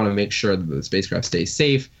least we want to make sure that the spacecraft stays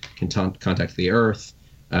safe, can contact the Earth,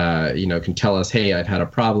 can tell us, hey, I've had a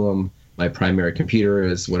problem. My primary computer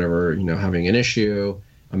is whatever, having an issue.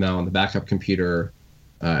 I'm now on the backup computer.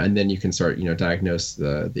 And then you can start, diagnose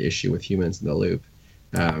the issue with humans in the loop.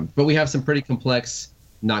 But we have some pretty complex,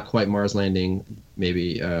 not quite Mars landing,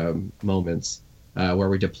 maybe moments where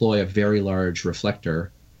we deploy a very large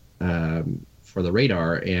reflector for the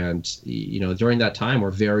radar. And, during that time,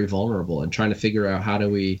 we're very vulnerable and trying to figure out how do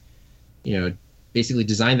we, basically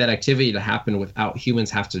design that activity to happen without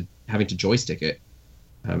humans having to joystick it.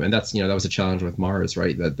 And that's, that was a challenge with Mars,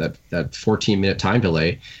 right? That 14-minute time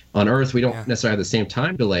delay. On Earth, we don't necessarily have the same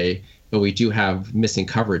time delay, but we do have missing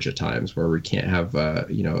coverage at times where we can't have,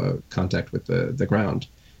 contact with the ground.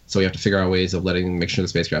 So we have to figure out ways of make sure the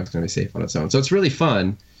spacecraft is going to be safe on its own. So it's really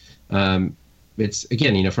fun. It's,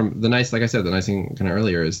 again, from the nice thing kind of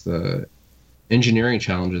earlier is the engineering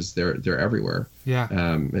challenges. They're everywhere.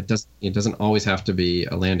 Yeah. It doesn't always have to be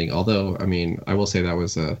a landing. Although, I will say that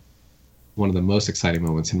was one of the most exciting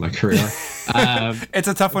moments in my career. It's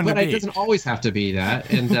a tough one to beat. But it doesn't always have to be that.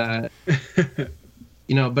 And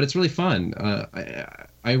but it's really fun.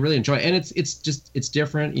 I really enjoy it. And it's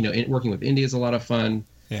different. Working with India is a lot of fun.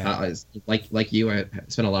 Yeah. Like you, I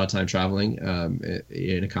spent a lot of time traveling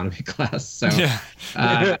in economy class. So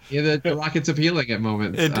the rocket's appealing at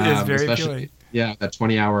moments. It is very appealing. Yeah, that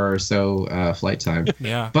 20-hour or so flight time.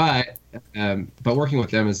 Yeah. But working with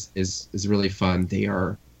them is really fun. They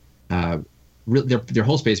are their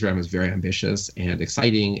whole space program is very ambitious and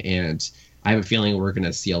exciting, and I have a feeling we're going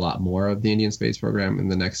to see a lot more of the Indian space program in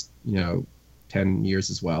the next 10 years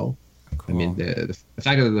as well. Cool. The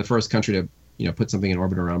fact that they're the first country to put something in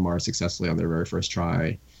orbit around Mars successfully on their very first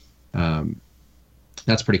try.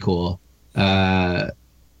 That's pretty cool. And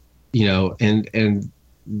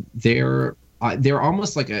they're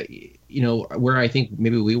almost like where I think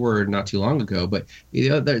maybe we were not too long ago, but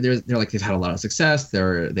they're like, they've had a lot of success.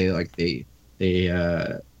 I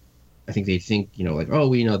think they think, oh,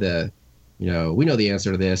 we know the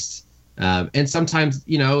answer to this. And sometimes,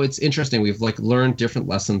 it's interesting. We've like learned different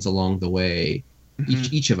lessons along the way,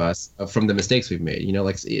 each of us, from the mistakes we've made.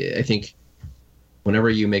 I think whenever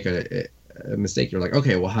you make a mistake, you're like,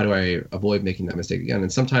 okay, well, how do I avoid making that mistake again?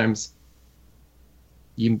 And sometimes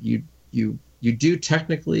you do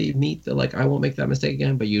technically meet the, like, I won't make that mistake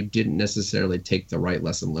again, but you didn't necessarily take the right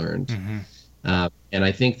lesson learned. And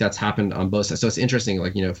I think that's happened on both sides. So it's interesting,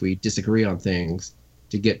 like, if we disagree on things,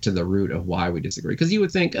 to get to the root of why we disagree. Because you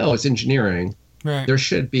would think, oh, it's engineering. Right. There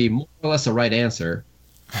should be more or less a right answer.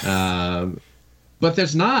 But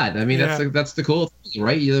there's not. I mean, that's the cool thing,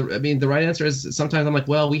 right? The right answer is, sometimes I'm like,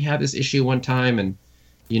 well, we had this issue one time, and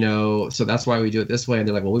so that's why we do it this way. And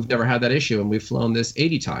they're like, well, we've never had that issue, and we've flown this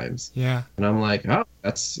 80 times. Yeah. And I'm like, oh,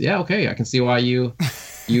 okay. I can see why you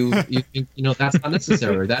think, that's not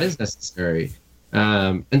necessary. That is necessary.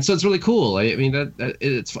 And so it's really cool. I mean,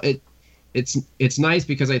 it's nice,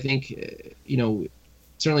 because I think,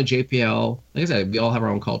 certainly JPL, like I said, we all have our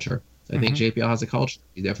own culture. So I think JPL has a culture.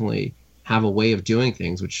 You definitely have a way of doing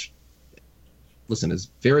things, which, listen,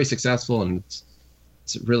 is very successful, and it's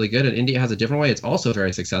really good. And India has a different way. It's also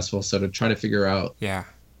very successful. So to try to figure out how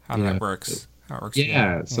that works. How it works.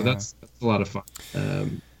 Yeah. So that's a lot of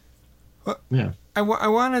fun. I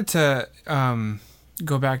wanted to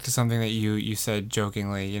go back to something that you said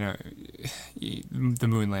jokingly, the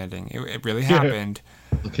moon landing. It really happened.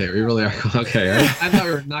 Okay, we really are. Okay, I thought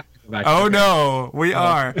we were not going to go back to it. Oh, no, we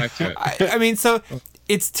are. I mean, so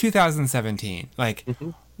it's 2017. Like,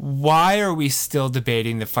 why are we still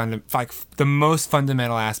debating the most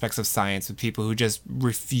fundamental aspects of science with people who just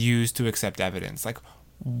refuse to accept evidence? Like,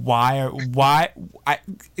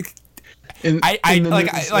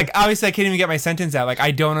 obviously I can't even get my sentence out. Like,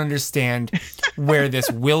 I don't understand where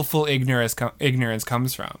this willful ignorance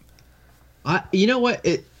comes from. You know what?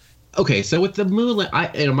 Okay, so with the moon,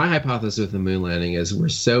 my hypothesis with the moon landing is we're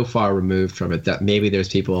so far removed from it that maybe there's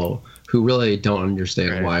people who really don't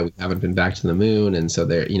understand why we haven't been back to the moon, and so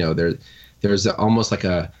there's almost like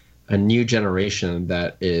a new generation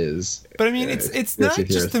that is. But I mean, it's not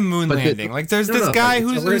just the moon landing. There's this guy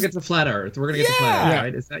who's. We're gonna get to flat Earth. We're gonna get to flat Earth,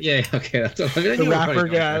 right? Is that okay? That's what the rapper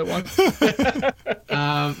guy.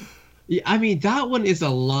 I mean, that one is a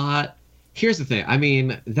lot. Here's the thing. I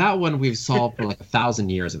mean, that one we've solved for like 1,000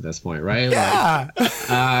 years at this point, right? Yeah.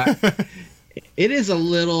 It is a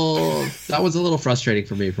little. That was a little frustrating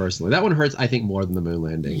for me personally. That one hurts, I think, more than the moon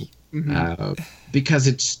landing,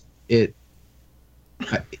 because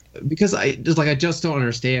because I just don't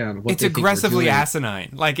understand what it's aggressively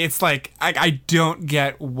asinine. Like, it's like I don't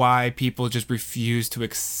get why people just refuse to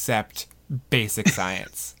accept basic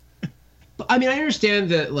science. I mean, I understand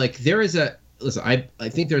that, like, there is a listen. I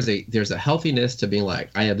think there's a healthiness to being like,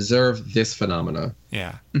 I observe this phenomena.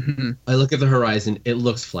 Yeah. I look at the horizon. It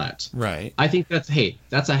looks flat. Right. I think that's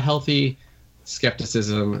a healthy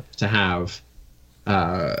skepticism to have.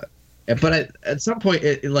 But at some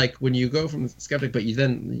point, like, when you go from skeptic, but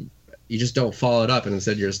you just don't follow it up, and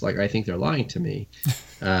instead you're just like, I think they're lying to me.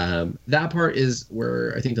 That part is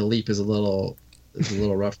where I think the leap is a little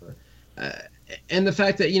rougher. And the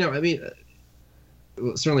fact that, I mean,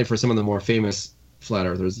 certainly for some of the more famous flat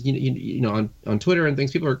earthers, on Twitter and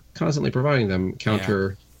things, people are constantly providing them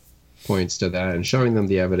counter points to that and showing them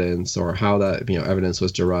the evidence or how that evidence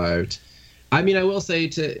was derived. I mean, I will say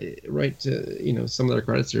to some of their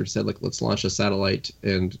creditors have said, like, let's launch a satellite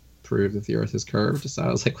and prove that the Earth is curved. So I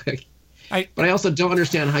was like, but I also don't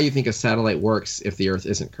understand how you think a satellite works if the Earth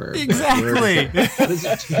isn't curved. Exactly. What does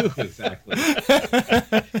it do exactly?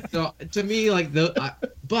 So to me, like,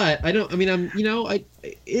 but I don't. I mean,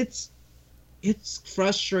 it's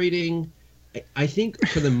frustrating. I think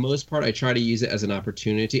for the most part, I try to use it as an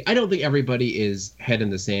opportunity. I don't think everybody is head in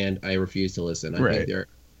the sand. I refuse to listen. I think there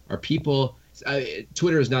are people.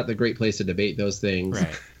 Twitter is not the great place to debate those things.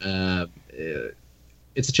 Right.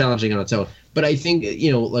 It's challenging on its own. But I think,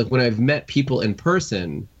 like, when I've met people in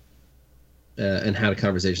person and had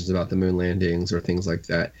conversations about the moon landings or things like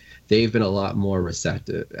that, they've been a lot more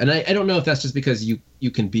receptive. And I don't know if that's just because you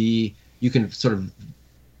can sort of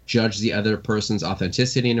judge the other person's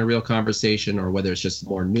authenticity in a real conversation, or whether it's just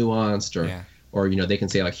more nuanced, or they can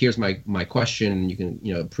say, like, here's my question, and you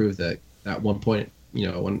can prove that at one point,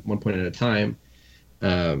 one point at a time.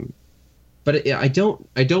 But I don't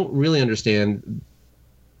really understand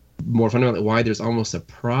more fundamentally why there's almost a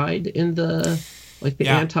pride in the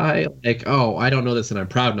anti, like, oh, I don't know this and I'm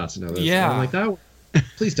proud not to know this. Yeah. And I'm like, oh,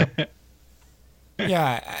 please don't.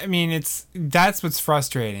 Yeah, I mean, that's what's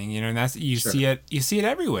frustrating, and that's you Sure. see it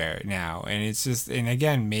everywhere now, and it's just, and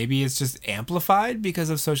again, maybe it's just amplified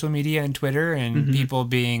because of social media and Twitter and people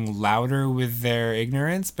being louder with their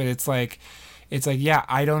ignorance, but it's like, yeah,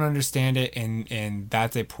 I don't understand it, and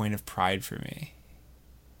that's a point of pride for me.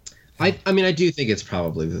 I mean, I do think it's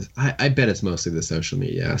probably I bet it's mostly the social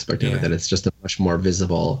media aspect of it, that it's just a much more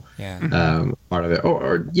visible part of it.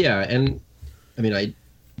 Or yeah, and I mean,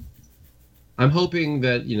 I'm hoping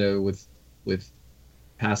that with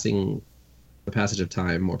the passage of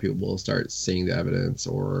time, more people will start seeing the evidence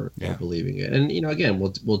or believing it, and again,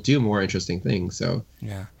 we'll do more interesting things. So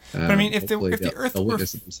but I mean, if the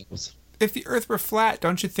Earth were flat,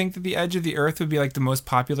 don't you think that the edge of the Earth would be like the most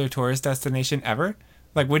popular tourist destination ever?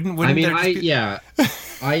 Like, wouldn't I mean,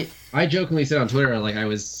 I jokingly said on Twitter, like, I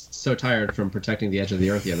was so tired from protecting the edge of the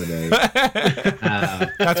Earth the other day.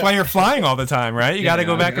 That's why you're flying all the time, right? You got to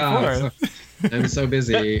go back and forth. I'm so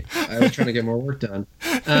busy. I was trying to get more work done.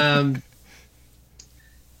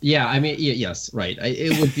 Yeah, I mean, yes, right.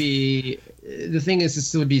 It would be, the thing is,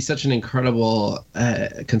 this would be such an incredible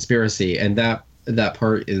conspiracy, and that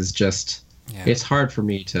part is just, it's hard for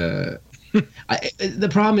me to. The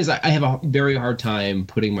problem is I have a very hard time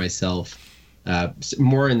putting myself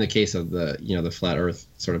more in the case of the flat Earth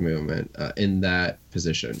sort of movement in that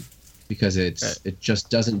position, because it just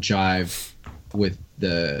doesn't jive with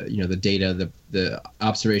the the data, the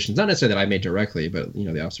observations, not necessarily that I made directly, but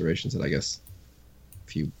the observations that I guess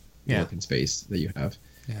if you work in space that you have,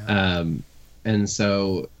 and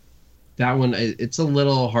so that one, it's a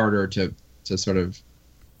little harder to sort of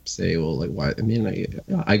say, well, like, why? I mean,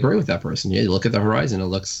 I agree with that person. You look at the horizon, it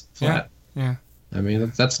looks flat. Yeah. I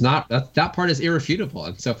mean, that part is irrefutable.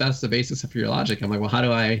 And so if that's the basis of your logic, I'm like, well, how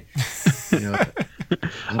do I?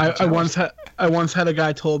 I once had a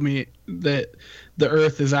guy told me that the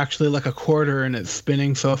Earth is actually like a quarter and it's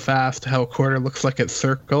spinning so fast. How a quarter looks like it's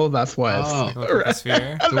circled. That's why it's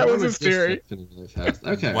sphere. That was his theory. Really fast.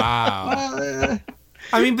 Okay. Wow.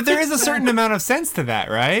 I mean, but there is a certain amount of sense to that,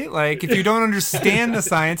 right? Like, if you don't understand the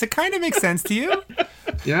science, it kind of makes sense to you.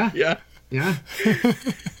 Yeah.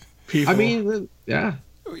 People. I mean, yeah.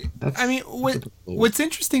 I mean, what's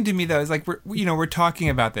interesting to me though is like we're talking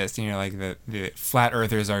about this, like the flat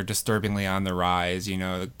earthers are disturbingly on the rise.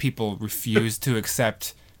 People refuse to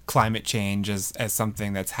accept climate change as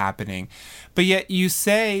something that's happening, but yet you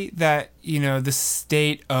say that the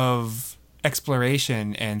state of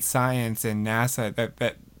exploration and science and NASA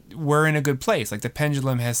that we're in a good place. Like, the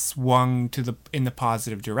pendulum has swung in the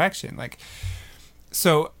positive direction. Like,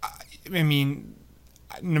 so I mean,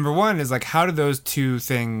 number one is like, how do those two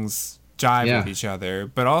things jive with each other?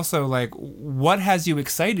 But also, like, what has you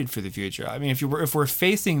excited for the future? I mean, if we're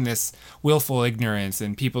facing this willful ignorance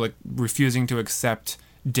and people like refusing to accept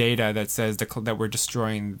data that says that we're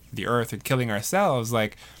destroying the Earth and killing ourselves,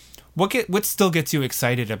 like, what still gets you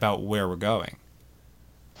excited about where we're going?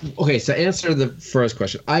 Okay, so answer the first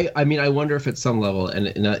question. I mean, I wonder if at some level, and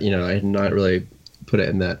I had not really put it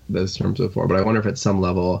in those terms before, but I wonder if at some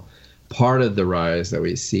level, part of the rise that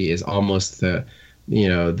we see is almost the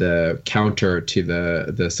counter to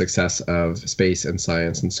the success of space and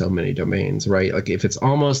science in so many domains, right? Like, if it's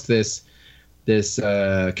almost this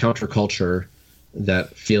counterculture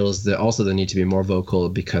that feels also the need to be more vocal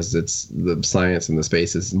because it's the science and the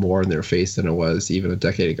space is more in their face than it was even a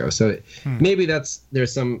decade ago. So maybe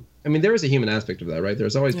there's some, I mean, there is a human aspect of that, right?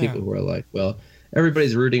 There's always people who are like, well,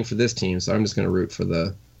 everybody's rooting for this team, so I'm just going to root for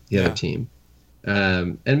the other team.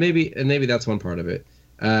 And maybe that's one part of it.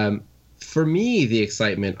 For me, the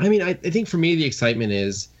excitement, I mean, I think for me, the excitement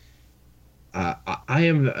is,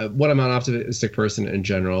 I'm an optimistic person in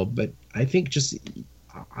general, but I think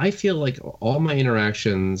I feel like all my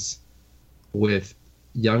interactions with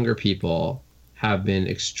younger people have been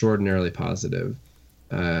extraordinarily positive.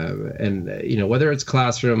 And whether it's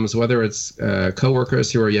classrooms, whether it's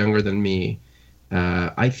coworkers who are younger than me,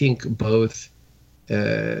 I think in both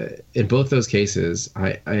those cases,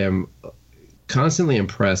 I am constantly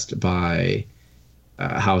impressed by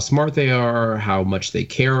how smart they are, how much they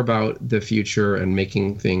care about the future and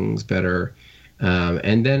making things better.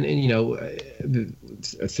 And then,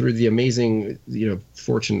 through the amazing,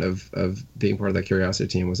 fortune of being part of that Curiosity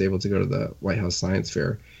team, was able to go to the White House Science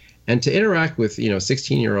Fair and to interact with,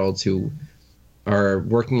 16-year-olds who are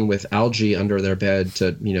working with algae under their bed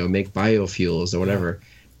to, make biofuels or whatever.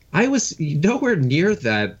 I was nowhere near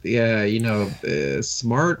that,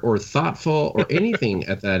 smart or thoughtful or anything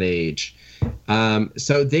at that age.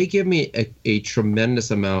 So they give me a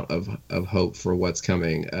tremendous amount of hope for what's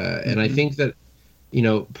coming. And I think that,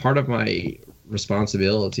 part of my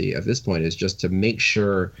responsibility at this point is just to make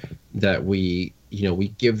sure that we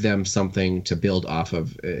give them something to build off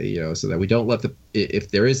of, so that we don't let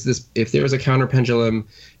if there is a counter pendulum,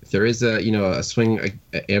 if there is a swing,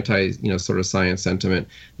 anti, sort of science sentiment,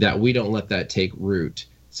 that we don't let that take root,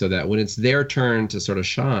 so that when it's their turn to sort of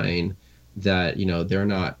shine, that, they're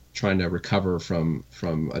not trying to recover from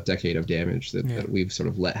a decade of damage that we've sort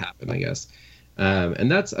of let happen, I guess. And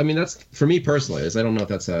that's for me personally, is I don't know if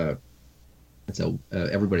that's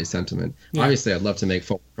everybody's sentiment. Yeah. Obviously, I'd love to make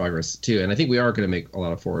forward progress too, and I think we are going to make a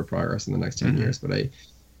lot of forward progress in the next 10 years. But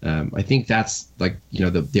I think that's like,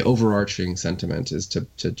 the overarching sentiment is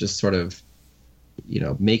to just sort of,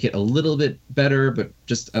 make it a little bit better, but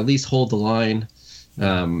just at least hold the line,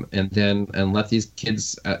 and let these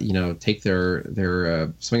kids, take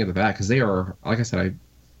their swing at the bat, because they are, like I said,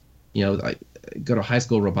 I go to high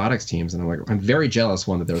school robotics teams, and I'm very jealous,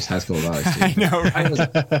 one, that there was high school robotics teams. I know,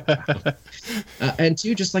 right? And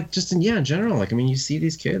two, in general, you see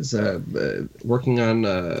these kids working on,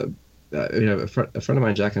 a friend of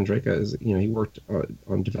mine, Jack Andraka, he worked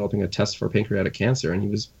on developing a test for pancreatic cancer, and he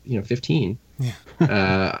was 15. Yeah.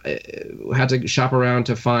 Had to shop around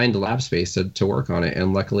to find lab space to work on it,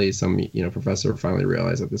 and luckily some professor finally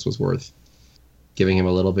realized that this was worth giving him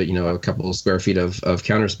a little bit, a couple of square feet of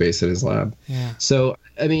counter space at his lab. Yeah. So,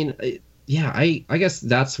 I guess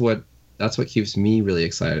that's what keeps me really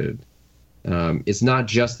excited. It's not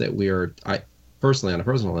just that I personally, on a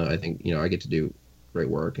personal note, I think, I get to do great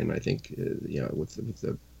work. And I think, with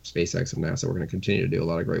the SpaceX and NASA, we're going to continue to do a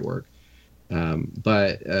lot of great work.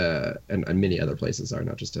 But many other places are,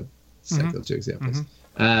 not just to cite those two examples.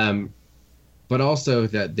 But also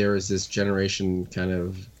that there is this generation kind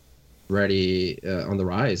of ready on the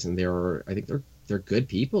rise, and I think they're good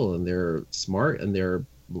people, and they're smart, and they're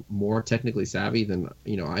more technically savvy than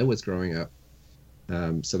I was growing up.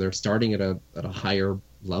 So they're starting at a higher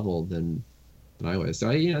level than I was. So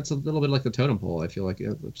it's a little bit like the totem pole. I feel like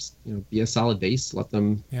just be a solid base, let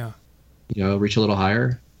them reach a little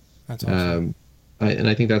higher. That's awesome. And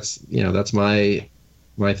I think that's that's my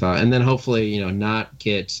thought, and then hopefully not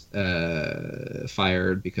get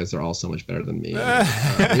fired because they're all so much better than me.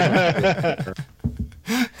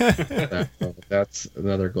 That's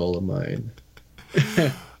another goal of mine.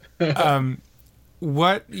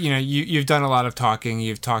 What you've done a lot of talking.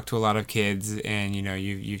 You've talked to a lot of kids, and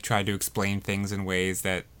you've tried to explain things in ways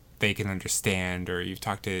that they can understand, or you've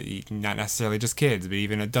talked to not necessarily just kids, but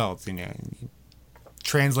even adults.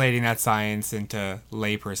 Translating that science into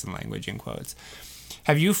layperson language, in quotes.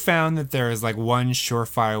 Have you found that there is one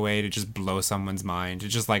surefire way to just blow someone's mind, to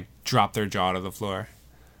just drop their jaw to the floor?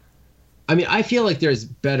 I feel like there's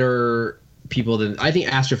better people than, I think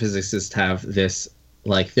astrophysicists have this,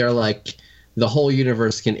 they're the whole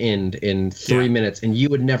universe can end in 3 minutes and you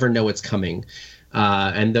would never know it's coming.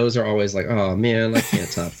 And those are always oh man, I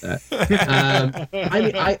can't top that.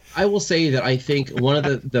 I will say that I think one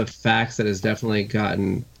of the facts that has definitely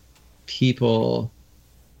gotten people,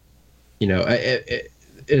 in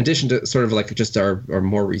addition to sort of just our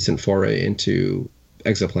more recent foray into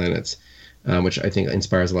exoplanets, which I think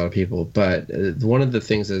inspires a lot of people. But one of the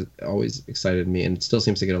things that always excited me, and still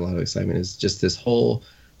seems to get a lot of excitement, is just this whole,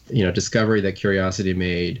 discovery that Curiosity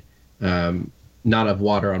made, not of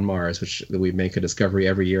water on Mars, which we make a discovery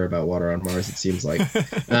every year about water on Mars, it seems like,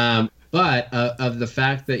 but of the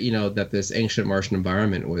fact that, that this ancient Martian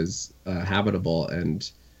environment was habitable,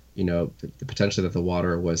 and the potential that the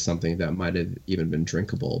water was something that might have even been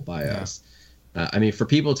drinkable by us. For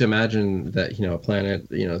people to imagine that, a planet,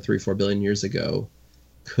 3-4 billion years ago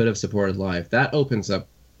could have supported life, that opens up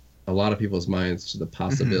a lot of people's minds to the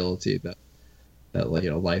possibility that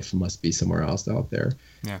life must be somewhere else out there.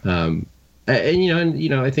 Yeah.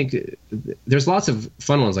 I think there's lots of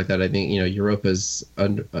fun ones like that. I think, Europa's,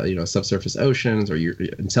 subsurface oceans, or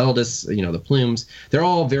Enceladus, the plumes, they're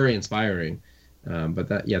all very inspiring. But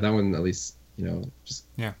that one at least, just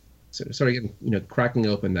sort of getting, cracking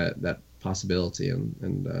open that possibility,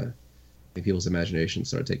 and I think people's imaginations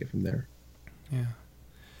sort of take it from there. Yeah.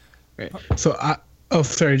 Great. So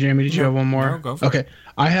sorry, Jamie, did you have one more? No, go for it.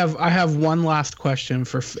 I have one last question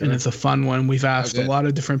and it's a fun one. We've asked a lot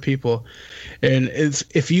of different people, and it's,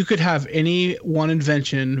 if you could have any one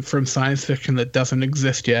invention from science fiction that doesn't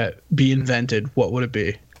exist yet be invented, what would it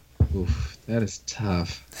be? Oof, that is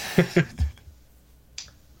tough.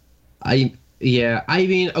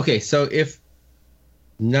 Okay, so if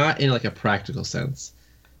not in a practical sense,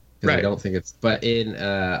 right? I don't think it's, but in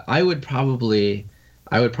I would probably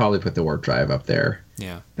put the warp drive up there.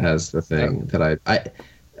 as the thing that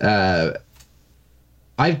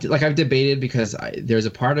I've debated, because there's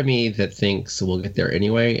a part of me that thinks we'll get there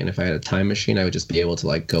anyway, and if I had a time machine, I would just be able to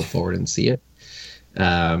like go forward and see it.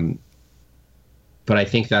 But I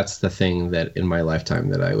think that's the thing that in my lifetime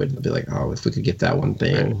that I would be like, oh, if we could get that one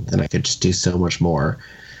thing, then I could just do so much more.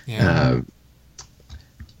 Yeah.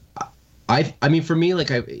 I mean, for me,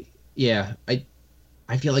 like I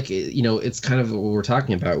feel like, you know, it's kind of what we're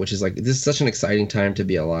talking about, which is like, this is such an exciting time to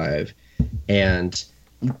be alive. And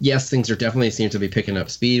yes, things are definitely seem to be picking up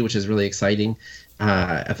speed, which is really exciting.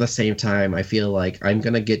 At the same time, I feel like I'm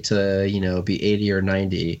going to get to, you know, be 80 or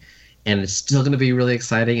 90, and it's still going to be really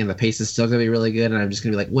exciting, and the pace is still going to be really good, and I'm just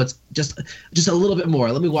going to be like, what's just a little bit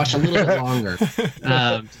more. Let me watch a little bit longer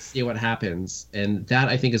to see what happens. And that,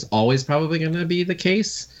 I think, is always probably going to be the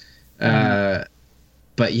case.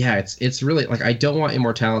 But yeah, it's really like, I don't want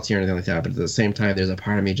immortality or anything like that, but at the same time, there's a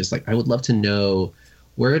part of me just like, I would love to know,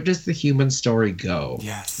 where does the human story go?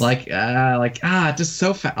 Yes. Just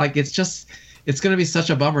so fast. Like, it's going to be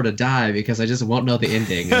such a bummer to die, because I just won't know the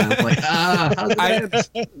ending. And I'm like, how's it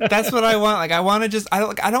end? That's what I want. Like, I want to just,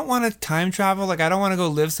 I don't want to time travel. Like, I don't want to go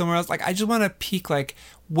live somewhere else. Like, I just want to peek, like,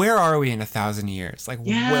 where are we in 1,000 years? Like,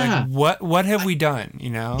 what have we done?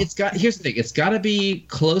 You know? Here's the thing. It's got to be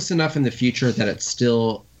close enough in the future that it's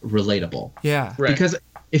still relatable. Yeah. Right. Because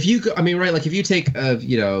if you go, I mean, right, like if you take,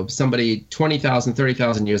 you know, somebody 20,000,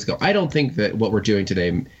 30,000 years ago, I don't think that what we're doing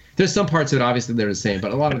today, there's some parts of it, obviously, they're the same,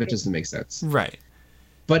 but a lot of it doesn't make sense. Right.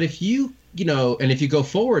 But if you know, and if you go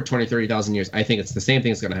forward 20, 30,000 years, I think it's the same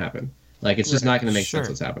thing that's going to happen. Like, it's just not going to make sense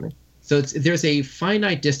what's happening. So there's a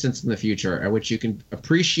finite distance in the future at which you can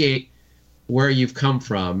appreciate where you've come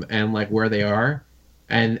from and like where they are.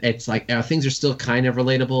 And it's like, things are still kind of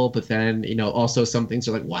relatable, but then, you know, also some things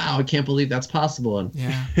are like, wow, I can't believe that's possible. And,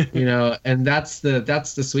 you know, and that's the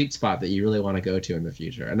sweet spot that you really want to go to in the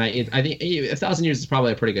future. And I think 1,000 years is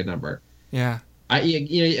probably a pretty good number. Yeah. You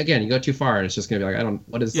know, again, you go too far and it's just going to be like,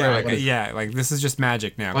 what is that? Like, this is just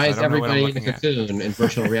magic now. Why is everybody in a cocoon in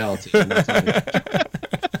virtual reality? That's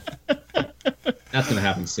going to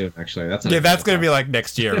happen soon, actually. That's going to be like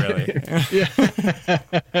next year, really.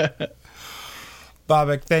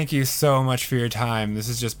 Bobak, thank you so much for your time. This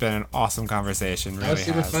has just been an awesome conversation. Really, that was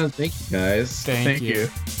super fun. Thank you, guys. Thank you.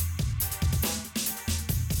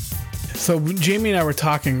 So Jamie and I were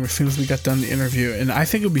talking as soon as we got done the interview, and I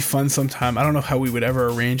think it would be fun sometime. I don't know how we would ever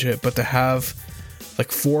arrange it, but to have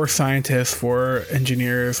like 4 scientists, 4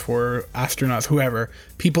 engineers, 4 astronauts, whoever,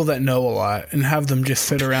 people that know a lot, and have them just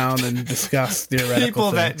sit around and discuss theoretical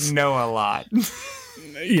people things. That know a lot.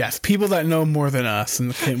 Yes, people that know more than us,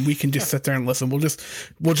 and we can just sit there and listen. We'll just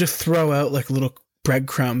throw out like little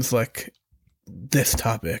breadcrumbs, like this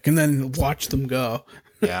topic, and then watch them go.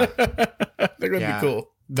 Yeah, they're gonna be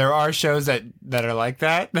cool. There are shows that are like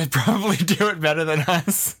that probably do it better than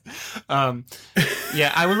us. I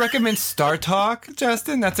would recommend Star Talk,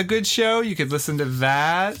 Justin. That's a good show. You could listen to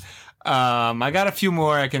that. I got a few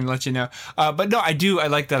more I can let you know. But no, I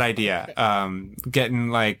like that idea. Getting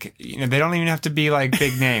like, you know, they don't even have to be like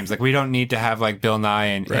big names. Like, we don't need to have like Bill Nye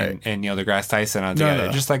and Neil deGrasse Tyson on together.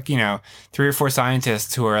 No. Just like, you know, 3 or 4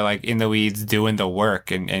 scientists who are like in the weeds doing the work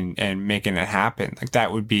and making it happen. Like,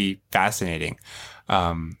 that would be fascinating.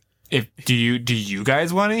 Do you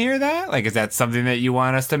guys want to hear that? Like, is that something that you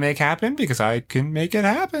want us to make happen? Because I can make it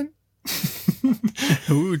happen.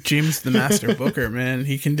 Ooh, James the master booker, man,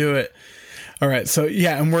 he can do it. All right, so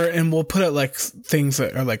yeah, and we'll put it like things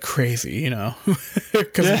that are like crazy, you know,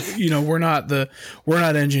 because you know we're not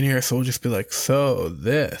engineers, so we'll just be like, so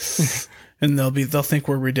this, and they'll think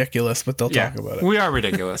we're ridiculous, but they'll talk about it. We are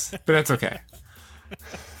ridiculous, but that's okay.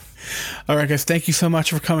 All right, guys, thank you so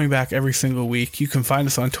much for coming back every single week. You can find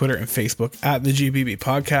us on Twitter and Facebook at the GBB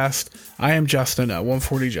Podcast. I am Justin at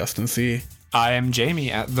 140 Justin C. I am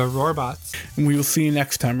Jamie at the Roarbots. And we will see you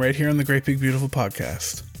next time right here on the Great Big Beautiful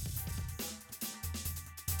Podcast.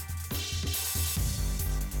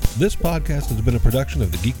 This podcast has been a production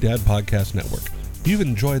of the Geek Dad Podcast Network. If you've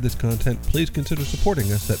enjoyed this content, please consider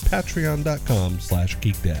supporting us at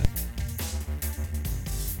patreon.com/geekdad.